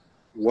earlier,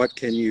 what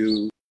can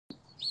you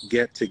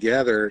get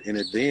together in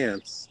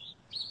advance?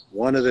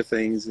 One of the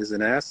things is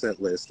an asset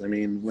list. I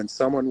mean, when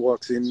someone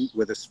walks in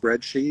with a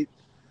spreadsheet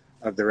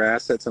of their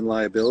assets and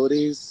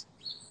liabilities,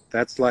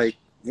 that's like,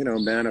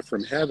 manna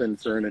from heaven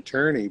for an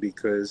attorney,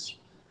 because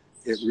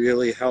it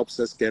really helps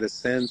us get a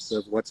sense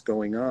of what's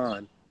going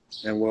on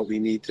and what we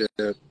need to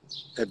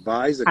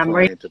advise a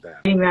client about.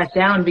 I'm writing that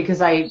down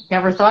because I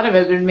never thought of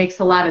it, but it makes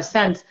a lot of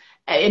sense.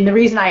 And the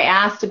reason I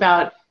asked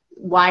about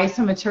why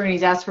some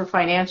attorneys ask for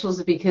financials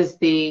is because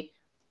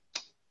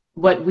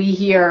what we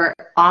hear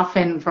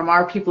often from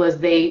our people is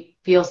they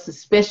feel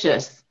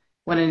suspicious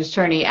when an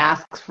attorney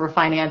asks for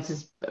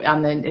finances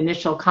on the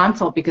initial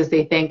consult, because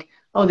they think,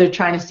 oh, they're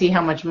trying to see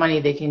how much money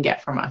they can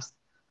get from us.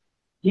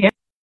 Yeah.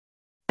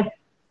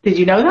 Did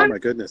you know that? Oh, my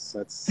goodness.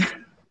 That's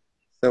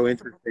so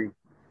interesting.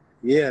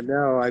 Yeah,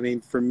 no, I mean,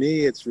 for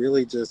me, it's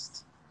really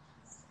just,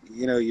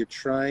 you're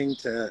trying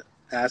to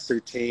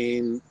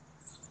ascertain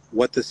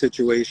what the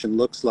situation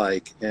looks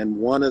like. And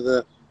one of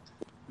the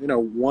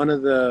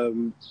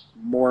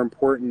more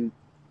important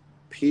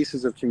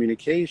pieces of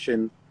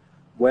communication,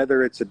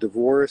 whether it's a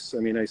divorce,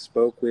 I mean, I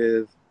spoke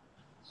with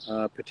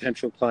a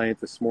potential client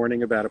this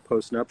morning about a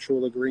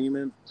postnuptial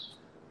agreement.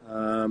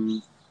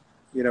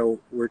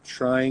 We're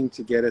trying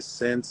to get a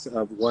sense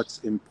of what's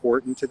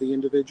important to the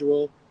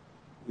individual,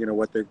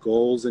 what their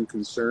goals and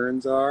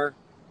concerns are.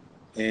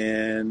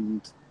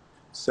 And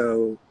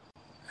so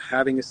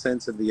having a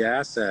sense of the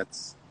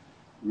assets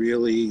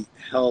really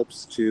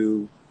helps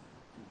to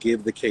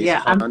give the case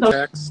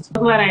context. I'm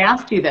so glad I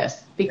asked you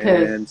this,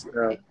 because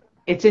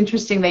it's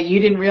interesting that you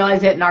didn't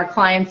realize it, and our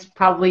clients,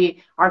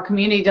 probably our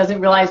community,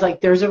 doesn't realize,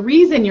 like, there's a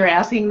reason you're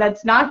asking.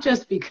 That's not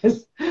just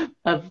because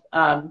of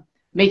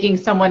making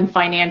someone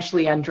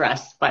financially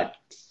undressed, but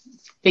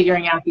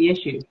figuring out the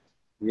issue.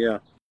 Yeah.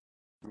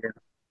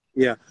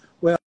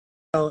 Well,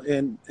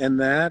 and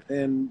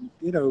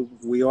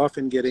we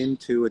often get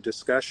into a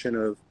discussion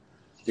of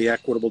the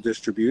equitable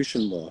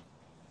distribution law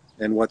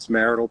and what's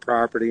marital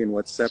property and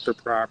what's separate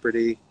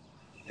property.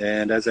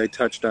 And as I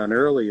touched on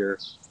earlier,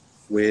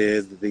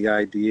 with the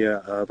idea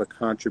of a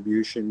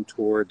contribution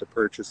toward the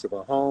purchase of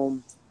a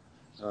home,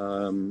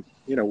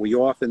 We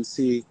often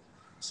see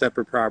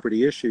separate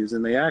property issues,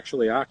 and they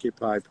actually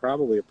occupy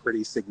probably a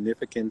pretty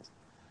significant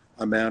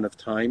amount of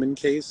time in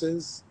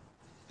cases.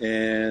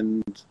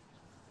 And,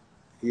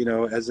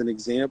 as an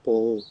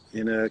example,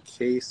 in a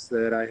case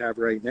that I have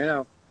right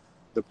now,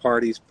 the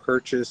parties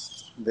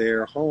purchased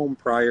their home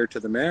prior to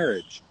the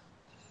marriage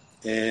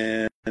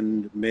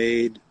and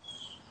made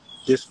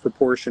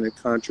disproportionate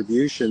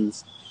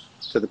contributions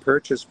to the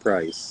purchase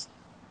price.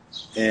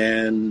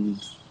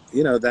 And,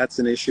 that's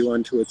an issue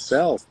unto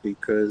itself,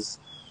 because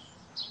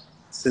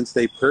since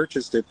they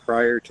purchased it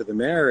prior to the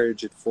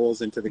marriage, it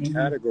falls into the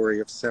category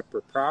of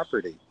separate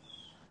property.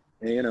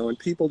 And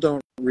people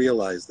don't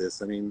realize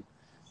this. I mean,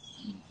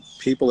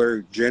 people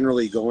are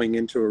generally going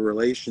into a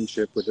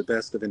relationship with the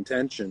best of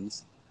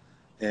intentions,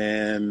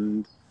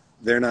 and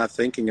they're not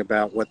thinking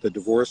about what the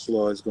divorce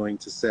law is going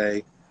to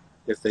say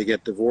if they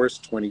get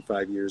divorced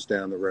 25 years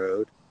down the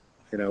road,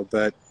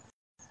 but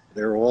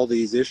there are all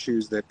these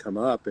issues that come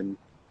up, and,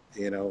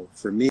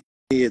 for me,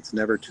 it's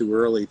never too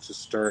early to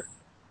start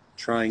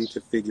trying to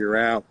figure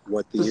out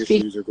what the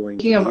issues are going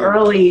to be. Speaking of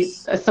early,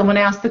 someone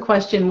asked the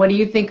question, what do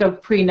you think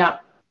of prenup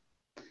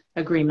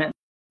agreements?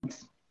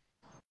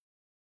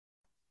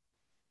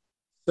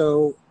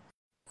 So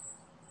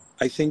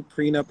I think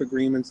prenup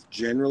agreements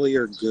generally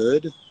are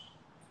good.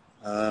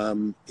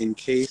 In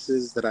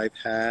cases that I've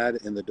had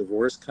in the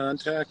divorce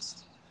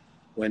context,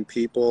 when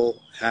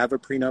people have a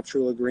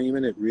prenuptial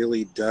agreement, it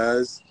really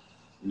does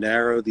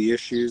narrow the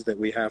issues that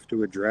we have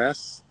to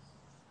address.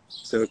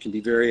 So it can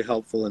be very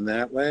helpful in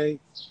that way.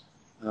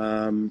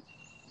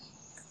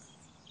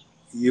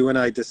 You and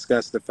I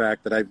discussed the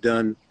fact that I've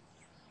done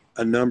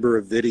a number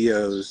of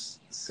videos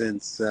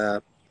since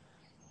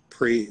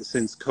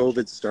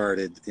COVID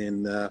started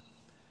in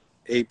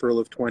April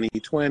of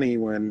 2020,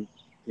 when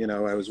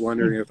I was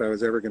wondering if I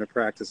was ever going to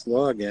practice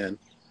law again.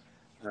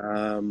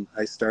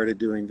 I started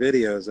doing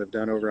videos. I've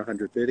done over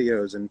 100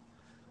 videos, and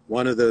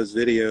one of those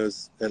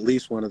videos, at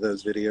least one of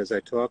those videos,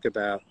 I talk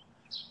about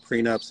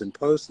prenups and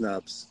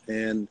postnups.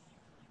 And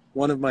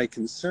one of my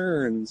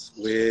concerns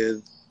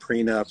with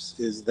prenups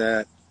is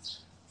that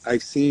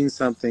I've seen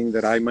something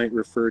that I might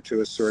refer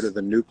to as sort of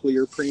the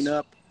nuclear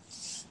prenup,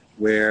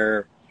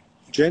 where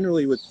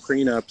generally with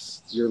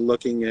prenups, you're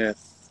looking at,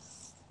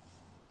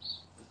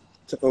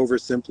 to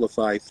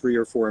oversimplify, 3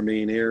 or 4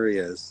 main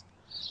areas.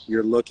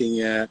 You're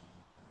looking at,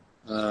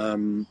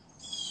 in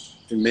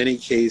many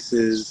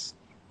cases,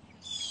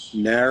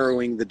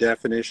 narrowing the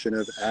definition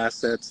of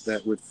assets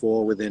that would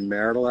fall within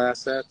marital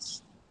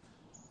assets,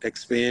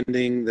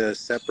 expanding the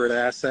separate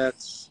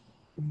assets.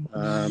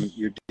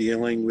 You're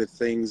dealing with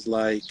things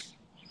like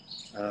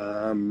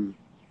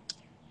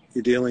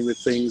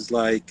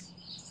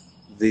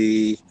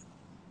the,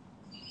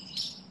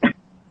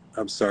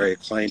 I'm sorry, a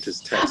client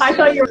is texting me. I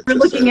thought you were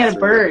looking at a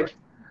bird.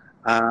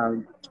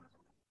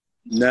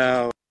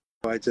 No,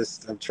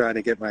 I'm trying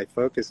to get my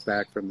focus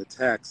back from the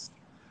text.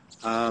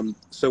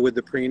 So with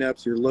the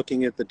prenups, you're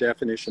looking at the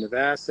definition of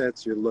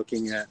assets, you're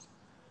looking at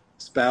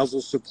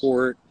spousal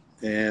support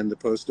and the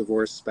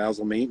post-divorce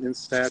spousal maintenance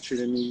statute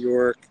in New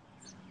York,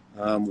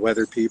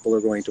 whether people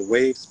are going to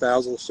waive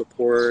spousal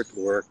support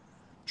or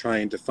try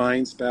and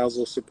define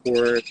spousal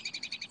support.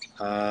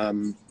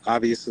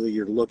 Obviously,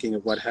 you're looking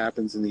at what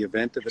happens in the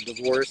event of a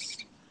divorce,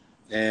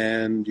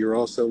 and you're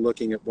also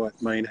looking at what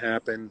might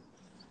happen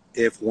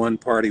if one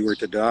party were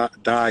to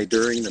die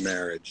during the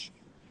marriage.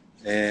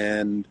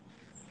 And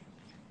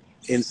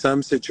in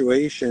some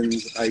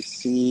situations, I've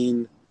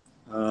seen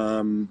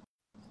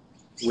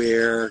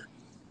where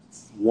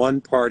one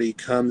party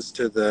comes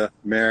to the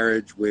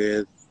marriage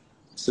with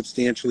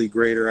substantially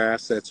greater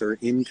assets or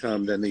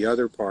income than the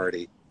other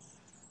party,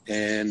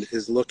 and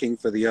is looking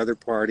for the other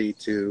party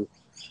to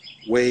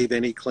waive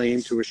any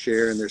claim to a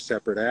share in their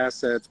separate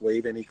assets,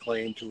 waive any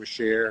claim to a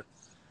share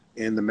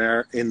in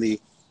the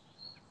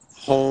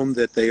home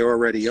that they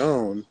already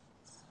own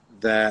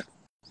that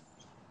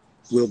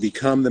will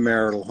become the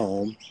marital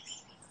home,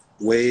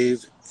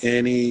 waive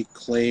any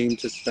claim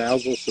to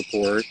spousal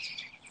support,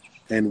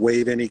 and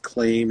waive any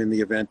claim in the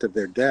event of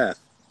their death.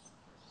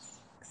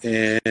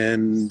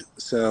 And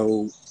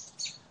so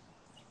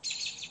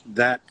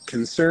that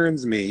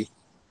concerns me.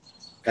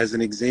 As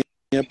an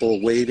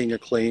example, waiving a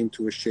claim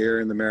to a share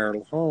in the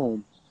marital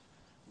home.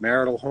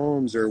 Marital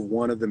homes are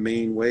one of the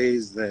main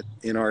ways that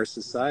in our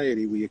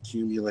society we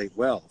accumulate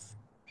wealth.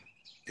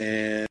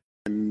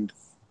 And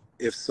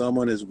if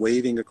someone is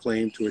waiving a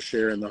claim to a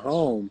share in the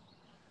home,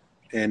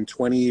 and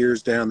 20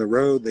 years down the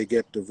road they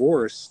get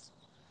divorced,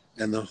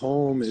 and the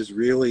home is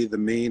really the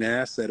main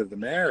asset of the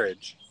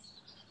marriage,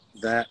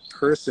 that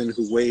person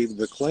who waived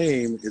the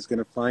claim is going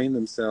to find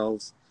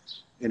themselves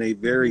in a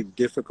very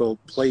difficult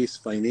place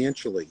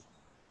financially.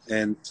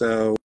 And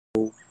so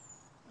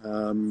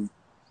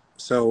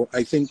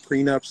I think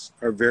prenups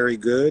are very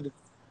good,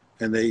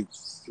 and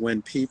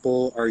when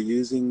people are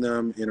using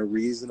them in a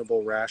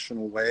reasonable,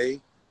 rational way,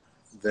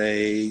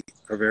 they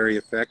are very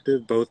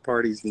effective. Both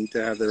parties need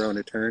to have their own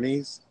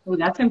attorneys. Oh,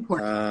 that's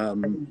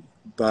important.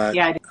 But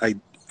yeah, I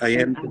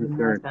am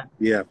concerned.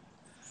 Yeah,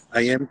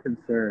 I am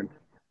concerned.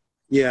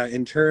 Yeah,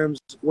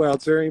 well,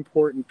 it's very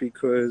important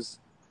because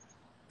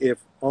if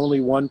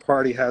only one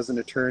party has an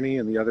attorney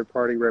and the other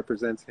party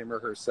represents him or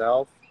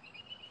herself,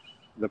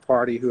 the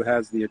party who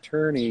has the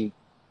attorney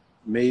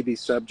may be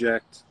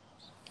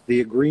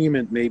the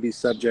agreement may be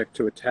subject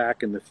to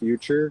attack in the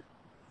future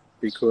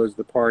because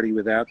the party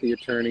without the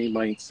attorney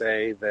might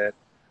say that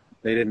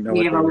they didn't know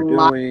We what have they a were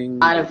lot doing,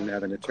 they of didn't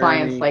have an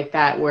clients attorney. like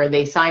that where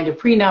they signed a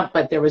prenup,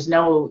 but there was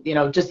no,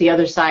 just the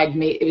other side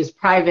it was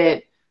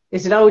private. They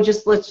said, oh,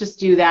 let's just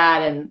do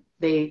that. And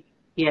they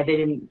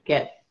didn't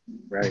get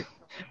Right.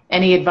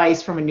 any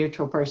advice from a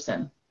neutral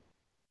person.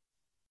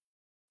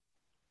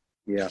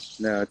 Yeah,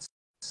 no,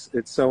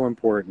 it's so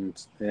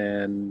important,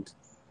 and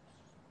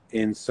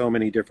in so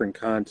many different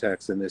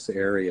contexts in this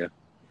area.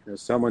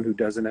 Someone who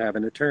doesn't have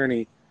an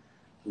attorney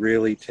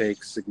really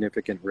takes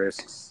significant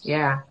risks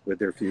with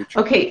their future.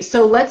 Okay,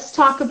 so let's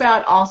talk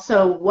about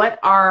also what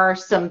are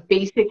some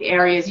basic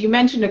areas. You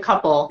mentioned a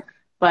couple,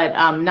 but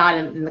not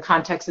in the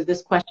context of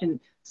this question.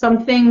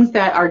 Some things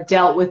that are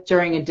dealt with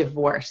during a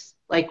divorce,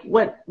 like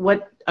what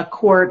a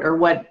court or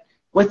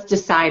what's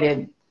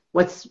decided,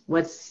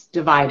 what's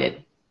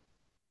divided.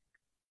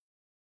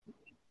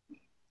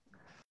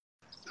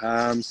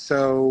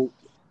 So,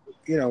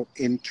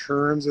 in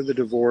terms of the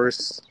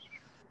divorce,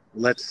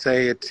 let's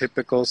say a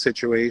typical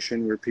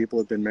situation where people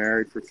have been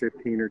married for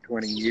 15 or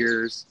 20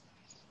 years,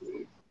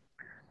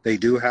 they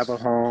do have a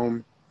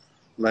home.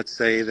 Let's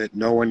say that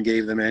no one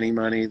gave them any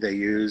money. They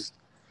used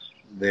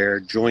their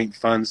joint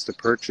funds to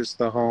purchase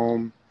the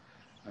home.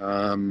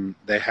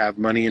 They have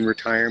money in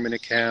retirement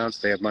accounts.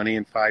 They have money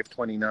in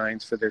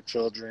 529s for their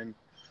children.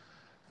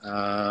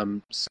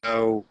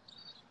 So,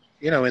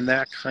 in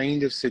that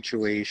kind of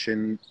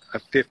situation, a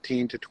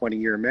 15 to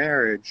 20-year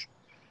marriage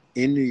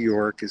in New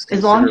York is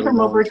considered a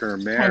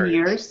long-term marriage. 10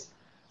 years?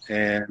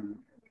 And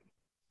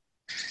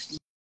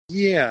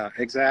yeah,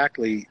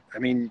 exactly. I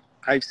mean,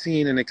 I've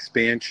seen an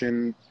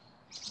expansion.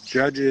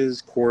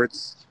 Judges,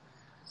 courts,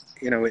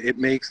 it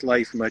makes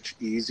life much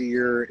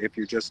easier if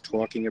you're just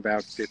talking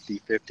about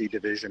 50-50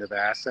 division of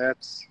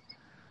assets.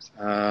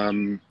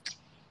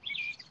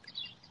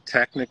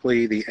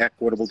 Technically, the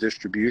equitable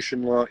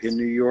distribution law in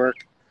New York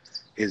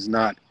is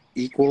not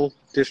equal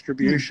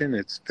distribution.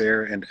 It's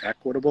fair and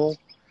equitable.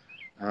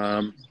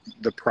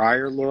 The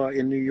prior law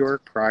in New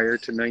York prior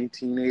to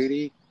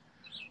 1980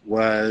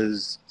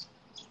 was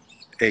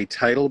a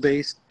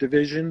title-based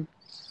division,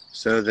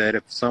 so that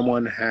if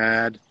someone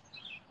had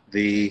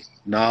the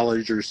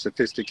knowledge or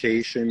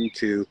sophistication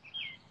to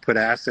put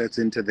assets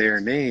into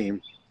their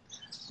name,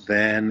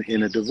 then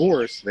in a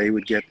divorce, they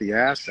would get the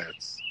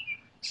assets.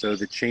 So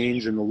the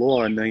change in the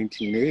law in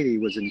 1980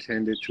 was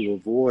intended to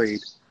avoid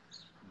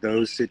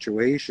those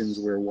situations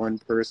where one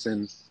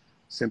person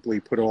simply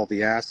put all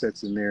the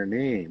assets in their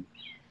name.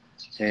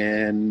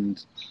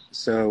 And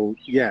so,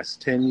 yes,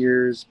 10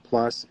 years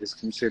plus is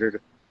considered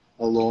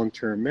a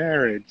long-term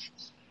marriage,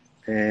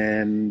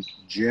 and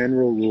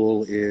general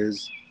rule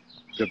is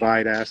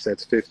divide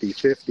assets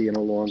 50-50 in a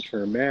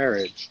long-term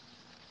marriage.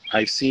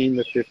 I've seen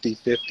the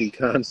 50-50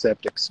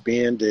 concept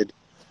expanded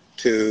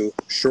to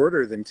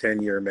shorter than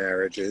 10-year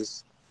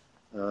marriages,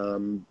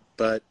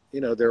 but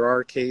there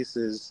are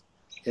cases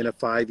in a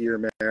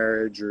 5-year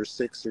marriage or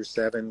 6 or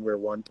 7 where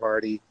one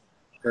party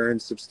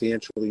earns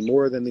substantially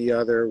more than the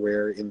other,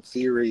 where in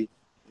theory,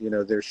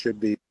 there should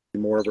be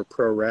more of a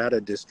pro rata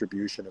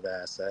distribution of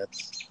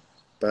assets.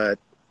 But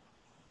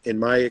in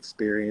my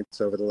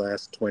experience over the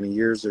last 20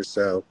 years or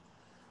so,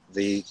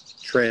 the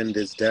trend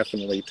is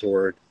definitely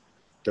toward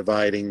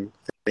dividing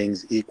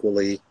things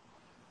equally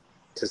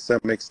to some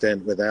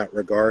extent without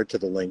regard to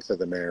the length of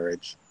the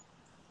marriage.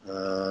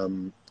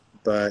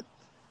 But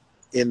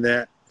in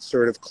that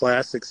sort of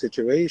classic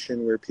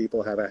situation where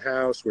people have a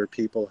house, where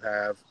people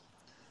have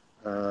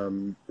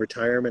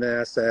retirement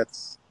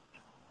assets,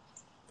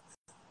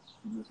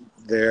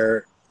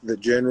 the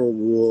general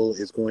rule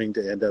is going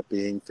to end up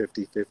being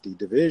 50-50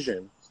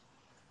 division.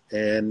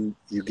 And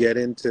you get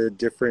into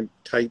different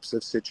types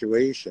of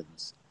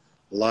situations,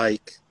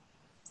 like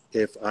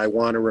if I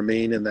want to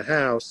remain in the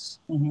house,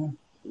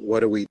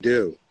 what do we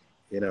do?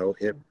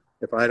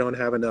 If I don't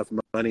have enough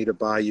money to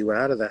buy you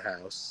out of the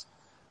house,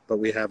 but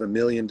we have $1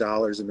 million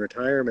in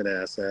retirement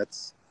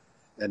assets,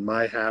 and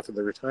my half of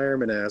the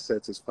retirement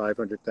assets is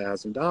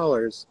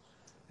 $500,000,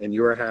 and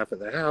your half of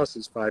the house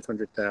is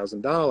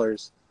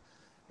 $500,000,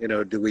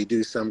 do we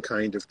do some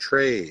kind of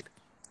trade?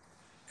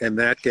 And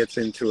that gets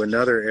into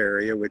another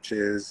area, which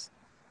is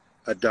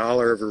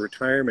 $1 of a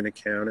retirement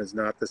account is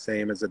not the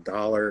same as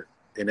 $1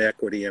 in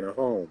equity in a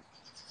home.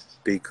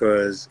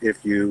 Because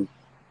if you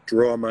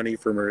draw money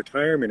from a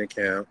retirement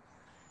account,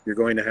 you're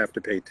going to have to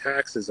pay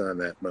taxes on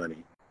that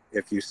money.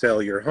 If you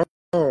sell your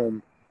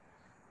home,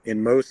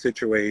 in many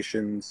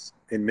situations,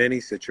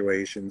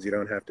 you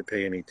don't have to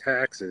pay any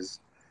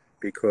taxes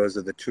because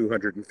of the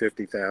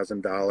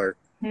 $250,000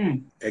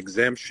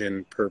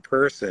 exemption per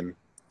person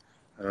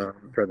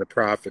for the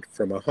profit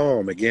from a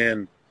home.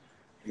 Again,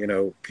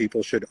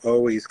 people should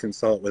always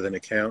consult with an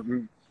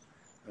accountant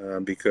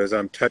because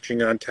I'm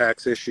touching on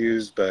tax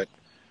issues, but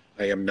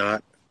I am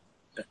not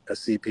a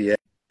CPA.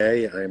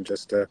 I am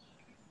just a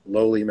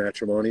lowly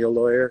matrimonial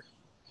lawyer.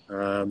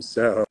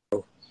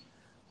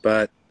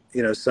 But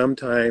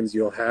sometimes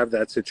you'll have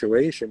that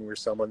situation where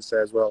someone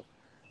says, well,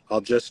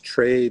 I'll just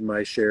trade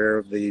my share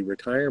of the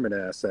retirement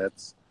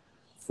assets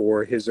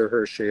for his or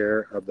her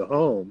share of the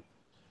home.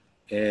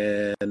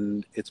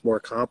 And it's more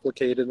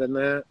complicated than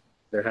that.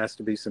 There has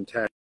to be some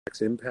tax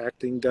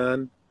impacting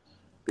done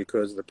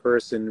because the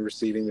person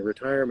receiving the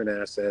retirement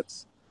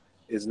assets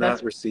is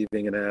not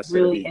receiving an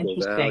asset really of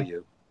equal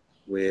value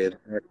with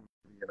equity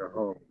in a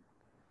home.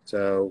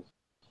 So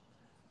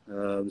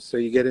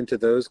you get into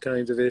those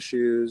kinds of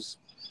issues.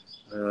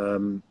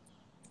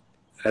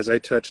 As I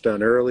touched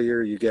on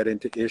earlier, you get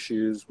into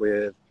issues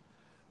with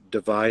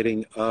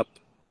dividing up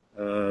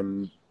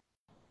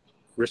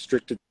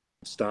restricted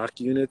stock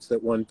units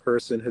that one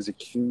person has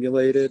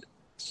accumulated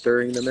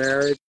during the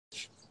marriage,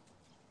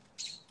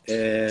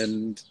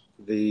 and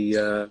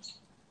the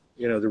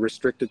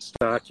restricted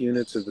stock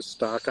units or the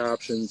stock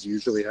options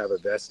usually have a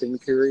vesting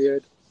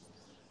period.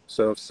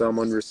 So if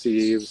someone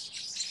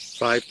receives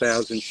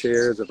 5,000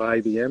 shares of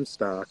IBM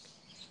stock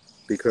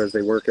because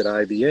they work at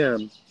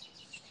IBM,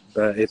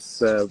 but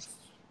it's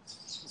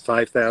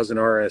 5,000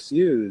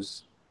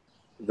 RSUs,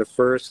 the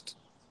first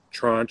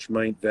tranche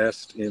might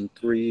vest in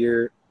 3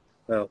 year.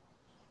 Well,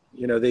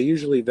 they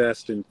usually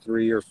vest in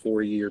 3 or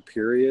 4 year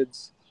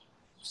periods.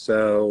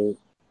 So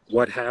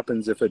what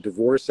happens if a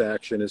divorce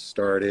action is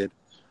started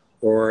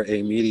or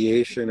a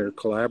mediation or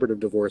collaborative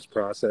divorce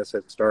process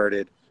has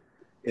started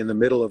in the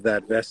middle of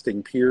that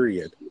vesting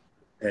period?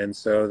 And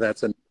so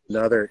that's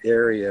another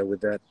area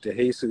with that De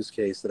Jesus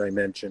case that I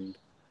mentioned,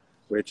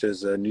 which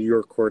is a New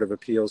York Court of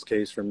Appeals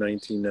case from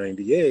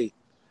 1998,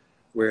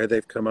 where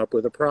they've come up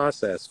with a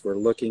process for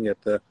looking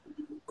at the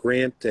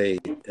grant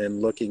date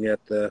and looking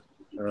at the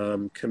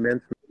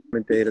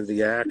commencement date of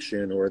the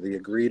action or the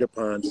agreed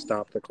upon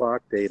stop the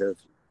clock date of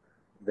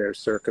their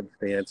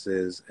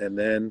circumstances, and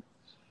then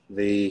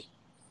the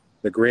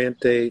grant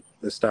date,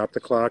 the stop the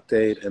clock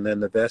date, and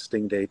then the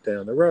vesting date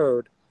down the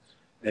road,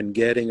 and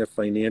getting a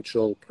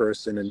financial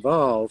person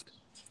involved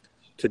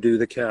to do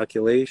the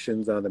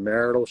calculations on the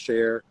marital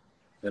share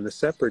and the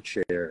separate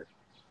share.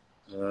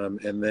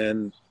 And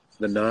then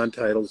the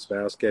non-titled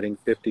spouse getting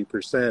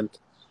 50%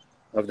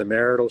 of the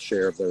marital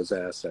share of those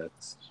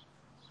assets.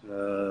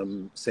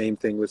 Same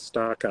thing with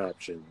stock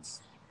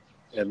options.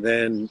 And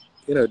then,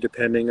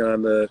 depending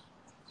on the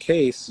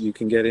case, you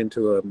can get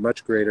into a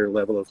much greater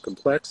level of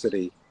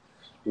complexity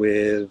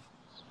with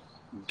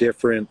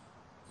different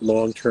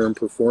long-term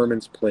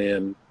performance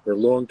plan or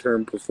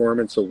long-term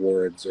performance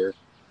awards. Or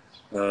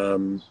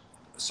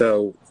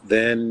so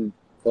then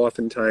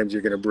oftentimes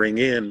you're going to bring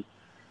in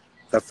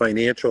a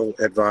financial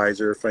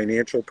advisor,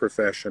 financial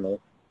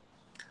professional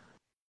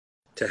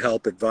to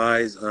help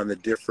advise on the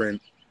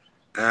different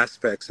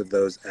aspects of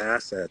those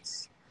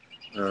assets.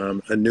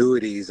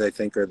 Annuities, I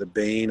think, are the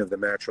bane of the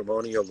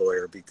matrimonial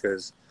lawyer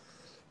because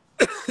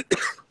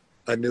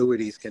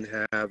annuities can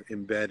have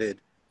embedded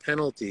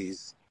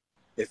penalties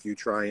if you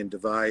try and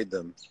divide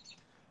them.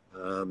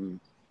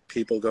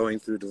 People going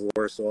through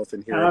divorce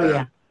often hear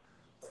about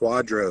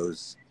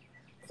quadros,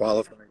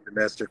 qualifying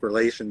domestic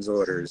relations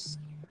orders.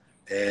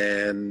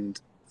 And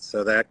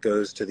so that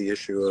goes to the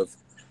issue of,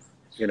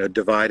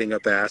 dividing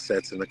up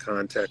assets in the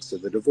context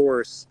of the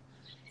divorce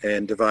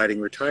and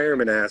dividing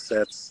retirement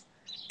assets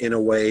in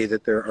a way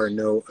that there are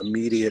no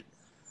immediate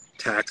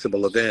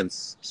taxable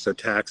events. So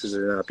taxes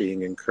are not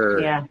being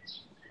incurred. Yeah.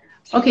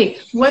 Okay.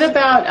 What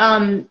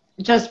about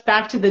just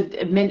back to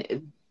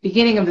the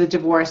beginning of the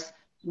divorce?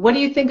 What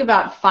do you think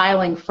about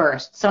filing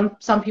first?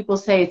 Some people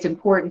say it's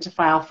important to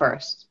file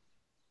first.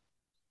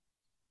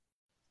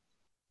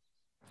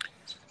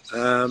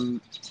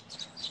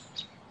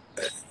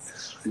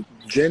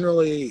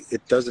 Generally,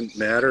 it doesn't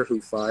matter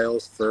who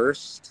files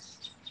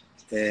first,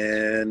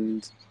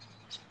 and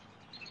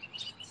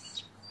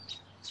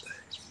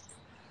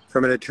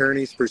from an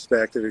attorney's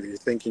perspective, if you're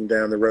thinking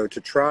down the road to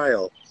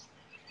trial,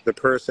 the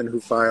person who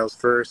files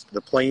first,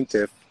 the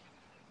plaintiff,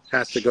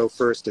 has to go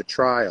first at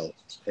trial,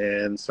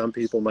 and some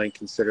people might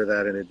consider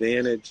that an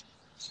advantage.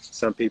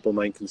 Some people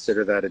might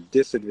consider that a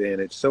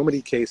disadvantage. So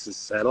many cases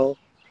settle.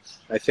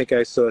 I think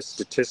I saw a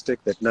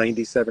statistic that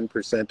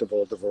 97% of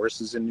all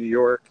divorces in New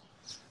York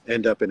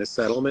end up in a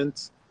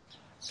settlement.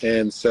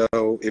 And so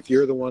if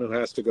you're the one who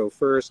has to go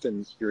first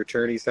and your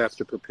attorneys have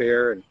to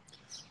prepare and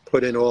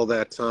put in all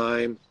that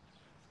time,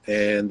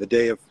 and the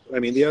day of,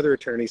 the other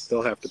attorneys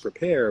still have to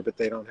prepare, but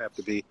they don't have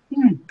to be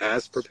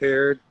as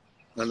prepared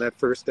on that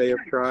first day of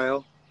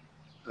trial.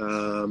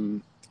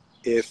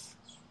 If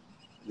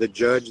the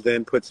judge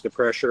then puts the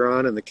pressure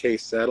on and the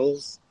case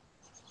settles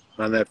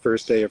on that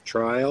first day of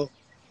trial,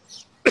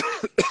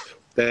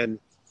 then,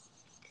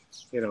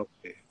 there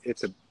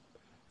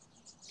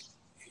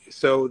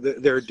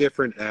are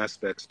different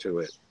aspects to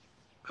it.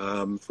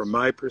 From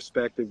my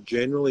perspective,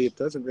 generally, it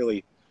doesn't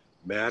really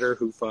matter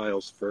who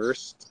files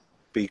first,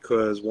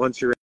 because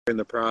once you're in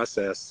the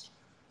process,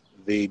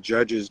 the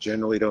judges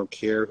generally don't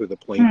care who the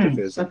plaintiff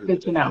is and who the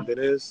defendant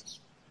is.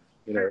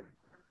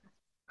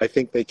 I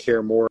think they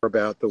care more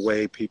about the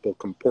way people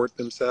comport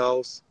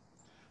themselves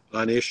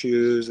on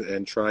issues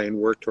and try and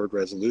work toward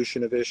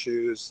resolution of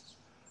issues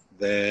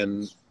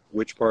than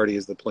which party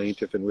is the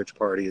plaintiff and which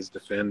party is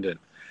defendant.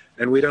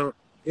 And we don't,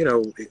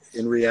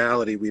 in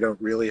reality, we don't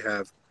really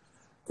have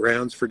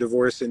grounds for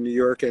divorce in New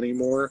York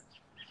anymore.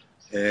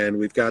 And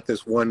we've got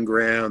this one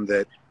ground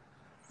that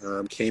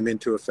came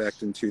into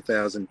effect in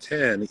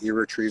 2010,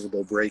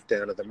 irretrievable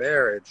breakdown of the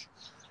marriage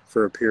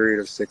for a period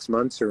of 6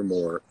 months or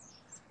more.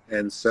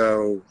 And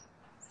so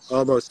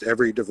almost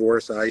every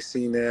divorce I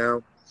see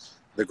now,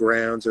 the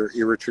grounds are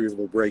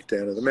irretrievable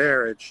breakdown of the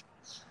marriage.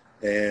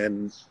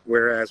 And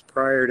whereas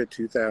prior to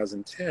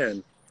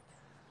 2010,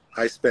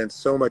 I spent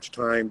so much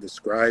time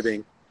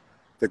describing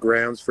the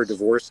grounds for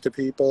divorce to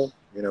people,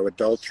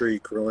 adultery,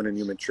 cruel and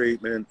inhuman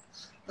treatment,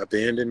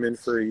 abandonment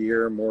for a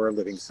year or more,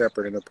 living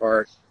separate and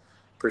apart,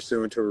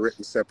 pursuant to a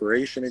written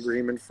separation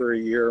agreement for a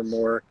year or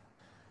more.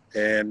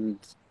 And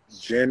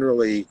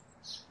generally,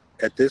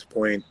 at this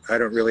point, I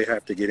don't really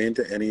have to get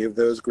into any of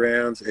those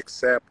grounds,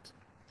 except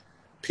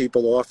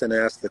people often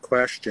ask the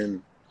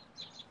question,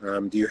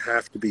 do you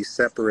have to be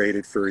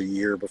separated for a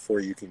year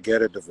before you can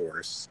get a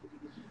divorce?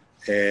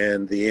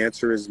 And the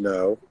answer is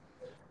no.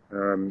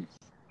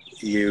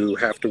 You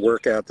have to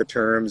work out the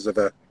terms of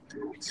a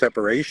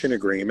separation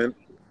agreement,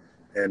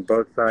 and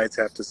both sides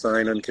have to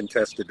sign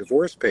uncontested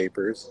divorce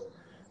papers.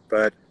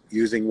 But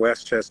using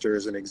Westchester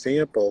as an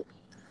example,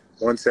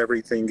 once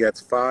everything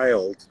gets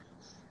filed,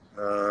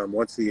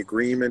 once the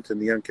agreement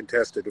and the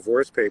uncontested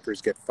divorce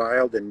papers get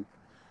filed in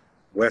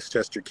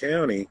Westchester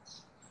County,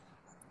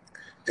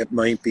 it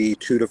might be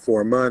 2 to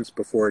 4 months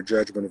before a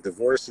judgment of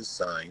divorce is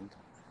signed.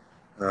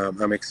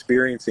 I'm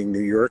experiencing New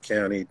York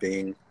County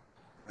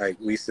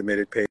we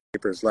submitted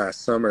papers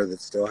last summer that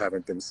still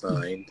haven't been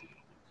signed.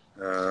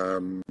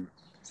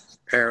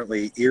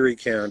 Apparently Erie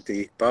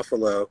County,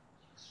 Buffalo,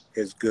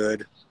 is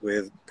good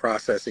with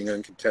processing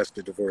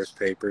uncontested divorce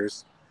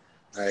papers.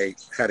 I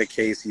had a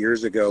case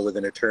years ago with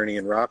an attorney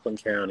in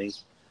Rockland County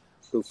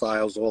who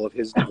files all of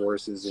his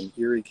divorces in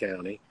Erie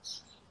County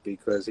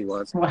because he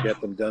wants to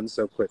get them done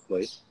so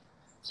quickly.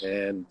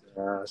 And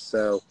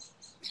so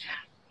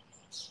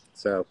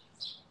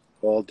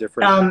all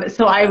different. I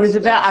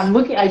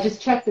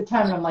just checked the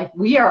time and I'm like,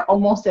 we are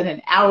almost at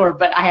an hour,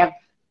 but I have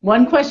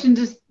one question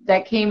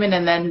that came in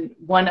and then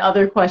one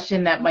other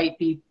question that might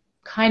be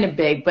kind of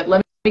big, but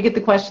let me get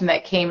the question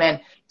that came in.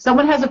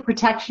 Someone has a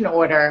protection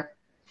order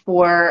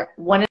for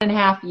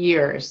 1.5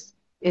 years.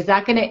 Is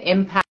that going to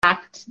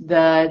impact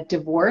the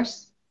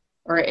divorce,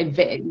 or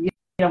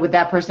would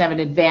that person have an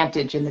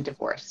advantage in the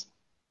divorce?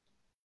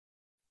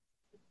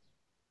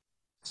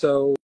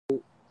 So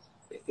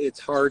it's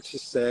hard to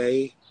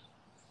say.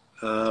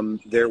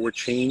 There were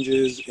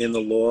changes in the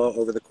law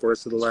over the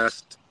course of the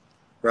last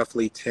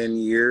roughly 10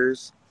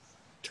 years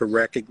to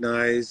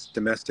recognize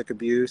domestic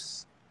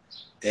abuse.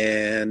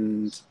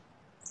 And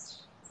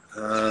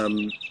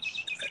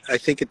I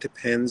think it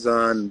depends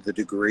on the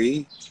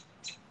degree.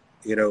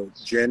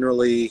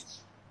 Generally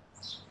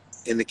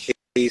in the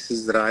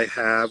cases that I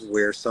have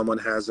where someone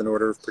has an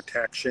order of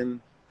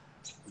protection,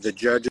 the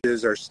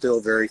judges are still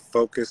very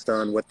focused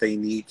on what they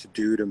need to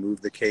do to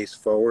move the case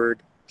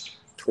forward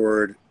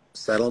toward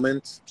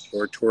settlement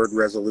or toward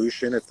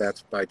resolution if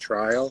that's by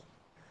trial.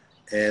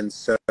 And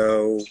so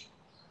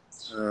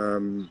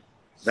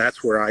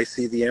that's where I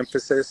see the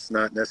emphasis,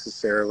 not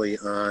necessarily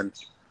on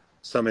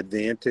some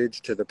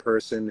advantage to the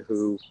person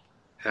who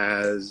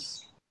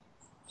has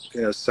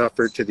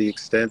suffered to the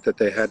extent that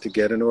they had to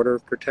get an order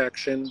of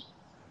protection.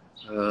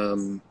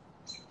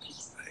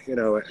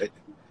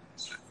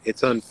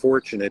 It's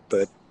unfortunate,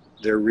 but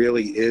there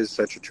really is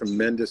such a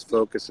tremendous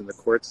focus in the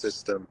court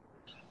system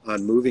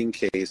on moving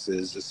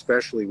cases,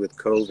 especially with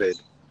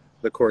COVID.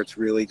 The courts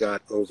really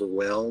got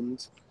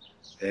overwhelmed,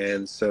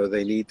 and so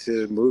they need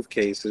to move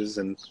cases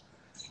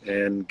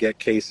and get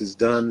cases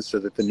done so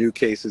that the new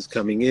cases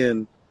coming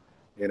in,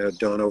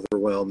 don't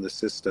overwhelm the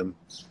system.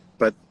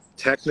 But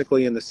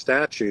technically in the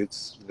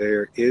statutes,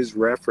 there is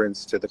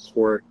reference to the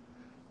court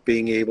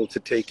being able to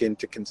take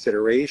into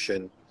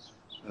consideration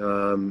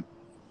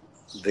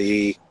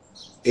the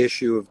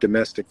issue of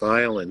domestic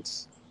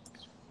violence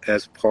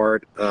as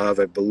part of,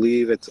 I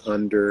believe it's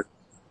under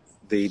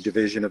the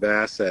division of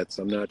assets.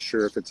 I'm not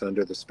sure if it's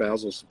under the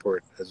spousal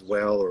support as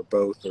well or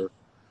both,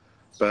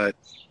 but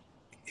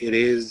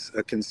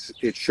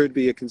it should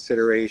be a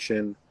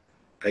consideration.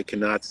 I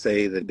cannot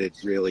say that it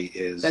really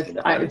is.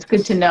 It's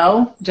good to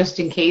know, just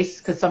in case,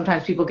 because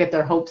sometimes people get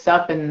their hopes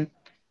up, and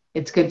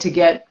it's good to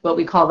get what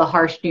we call the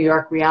harsh New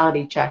York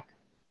reality check.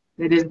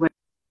 It is what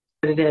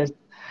it is.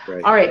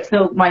 Right. All right,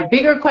 so my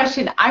bigger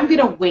question, I'm going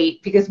to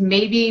wait because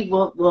maybe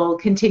we'll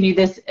continue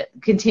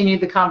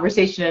the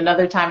conversation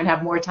another time and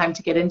have more time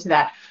to get into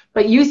that.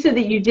 But you said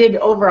that you did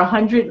over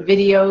 100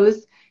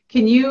 videos.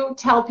 Can you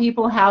tell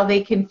people how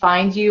they can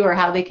find you or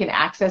how they can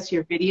access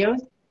your videos?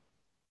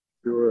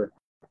 Sure.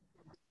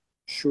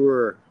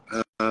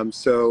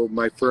 So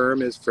my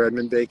firm is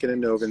Fredman, Bacon &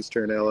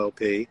 Novenstern,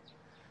 LLP.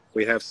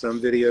 We have some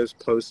videos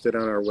posted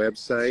on our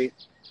website,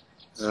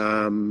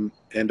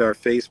 and our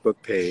Facebook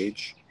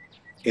page.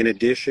 In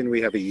addition,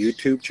 we have a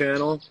YouTube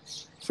channel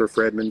for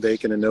Fredman,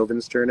 Bacon, and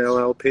Novenstern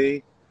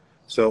LLP.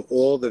 So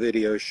all the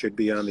videos should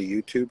be on the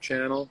YouTube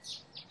channel,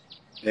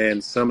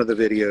 and some of the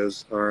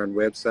videos are on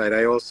website.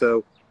 I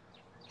also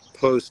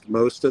post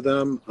most of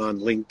them on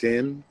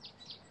LinkedIn,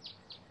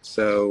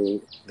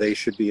 so they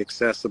should be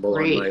accessible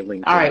Great. on my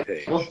LinkedIn All right.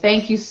 page. Well,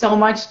 thank you so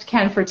much,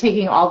 Ken, for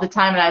taking all the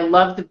time, and I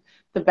love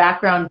the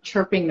background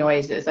chirping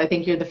noises. I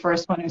think you're the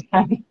first one who's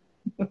having.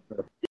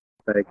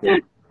 Thank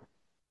you.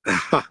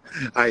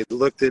 I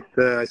looked at,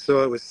 I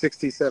saw it was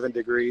 67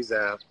 degrees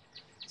out,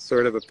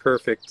 sort of a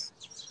perfect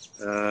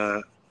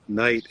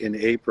night in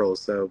April,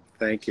 so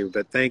thank you.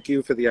 But thank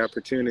you for the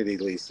opportunity,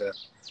 Lisa.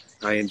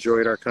 I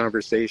enjoyed our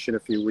conversation a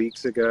few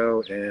weeks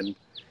ago, and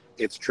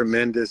it's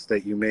tremendous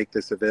that you make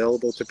this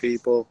available to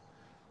people.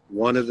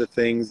 One of the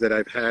things that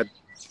I've had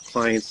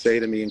clients say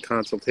to me in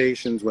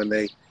consultations when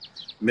they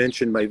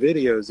mention my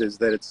videos is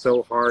that it's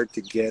so hard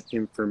to get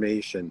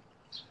information,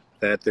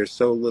 that there's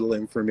so little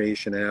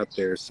information out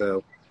there.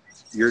 So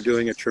you're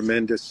doing a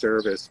tremendous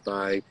service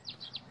by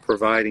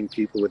providing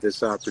people with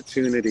this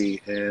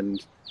opportunity.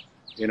 And,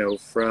 you know,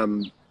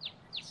 from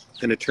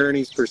an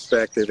attorney's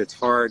perspective, it's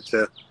hard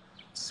to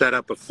set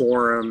up a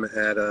forum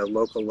at a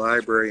local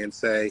library and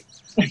say,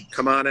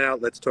 come on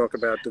out, let's talk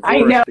about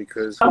divorce,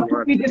 because who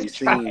wants to be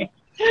seen?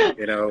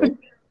 You know,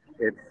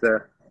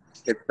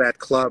 it's that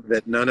club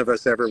that none of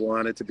us ever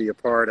wanted to be a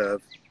part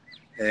of,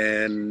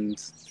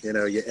 and, you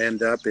know, you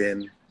end up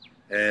in.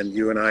 And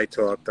you and I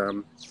talked,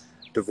 I'm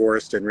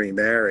divorced and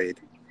remarried.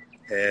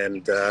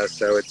 And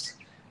so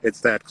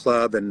it's that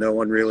club, and no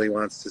one really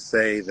wants to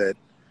say that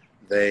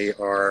they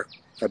are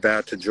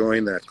about to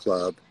join that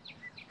club.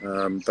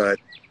 But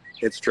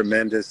it's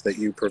tremendous that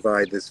you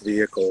provide this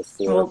vehicle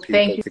for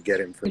people to get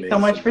information. Thank you so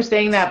much for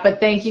saying that, but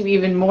thank you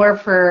even more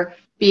for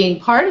being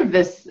part of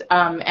this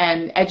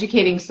and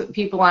educating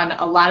people on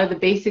a lot of the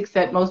basics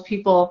that most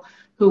people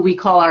who we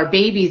call our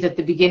babies at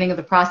the beginning of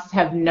the process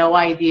have no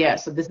idea.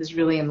 So this is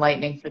really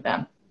enlightening for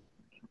them.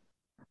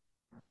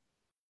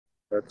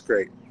 That's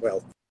great.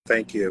 Well,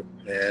 thank you.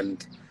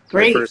 And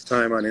great. My first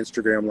time on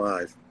Instagram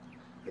Live.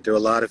 I do a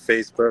lot of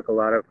Facebook, a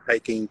lot of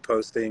hiking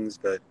postings,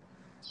 but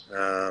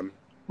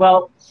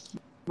well,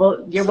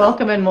 you're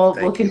welcome, and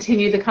we'll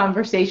continue the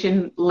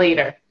conversation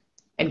later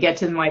and get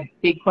to my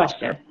big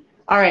question.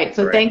 All right.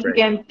 So thanks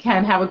again,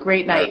 Ken. Have a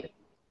great night.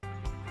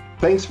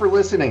 Thanks for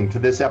listening to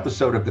this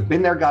episode of the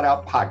Been There Got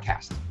Out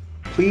podcast.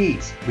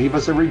 Please leave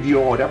us a review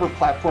on whatever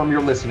platform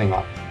you're listening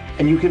on.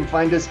 And you can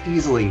find us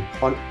easily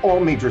on all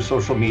major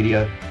social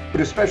media, but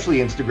especially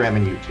Instagram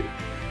and YouTube.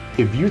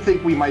 If you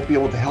think we might be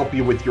able to help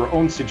you with your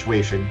own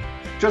situation,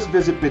 just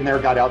visit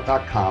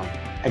BeenThereGotOut.com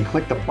and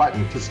click the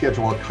button to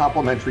schedule a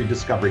complimentary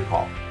discovery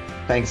call.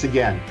 Thanks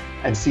again,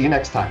 and see you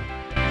next time.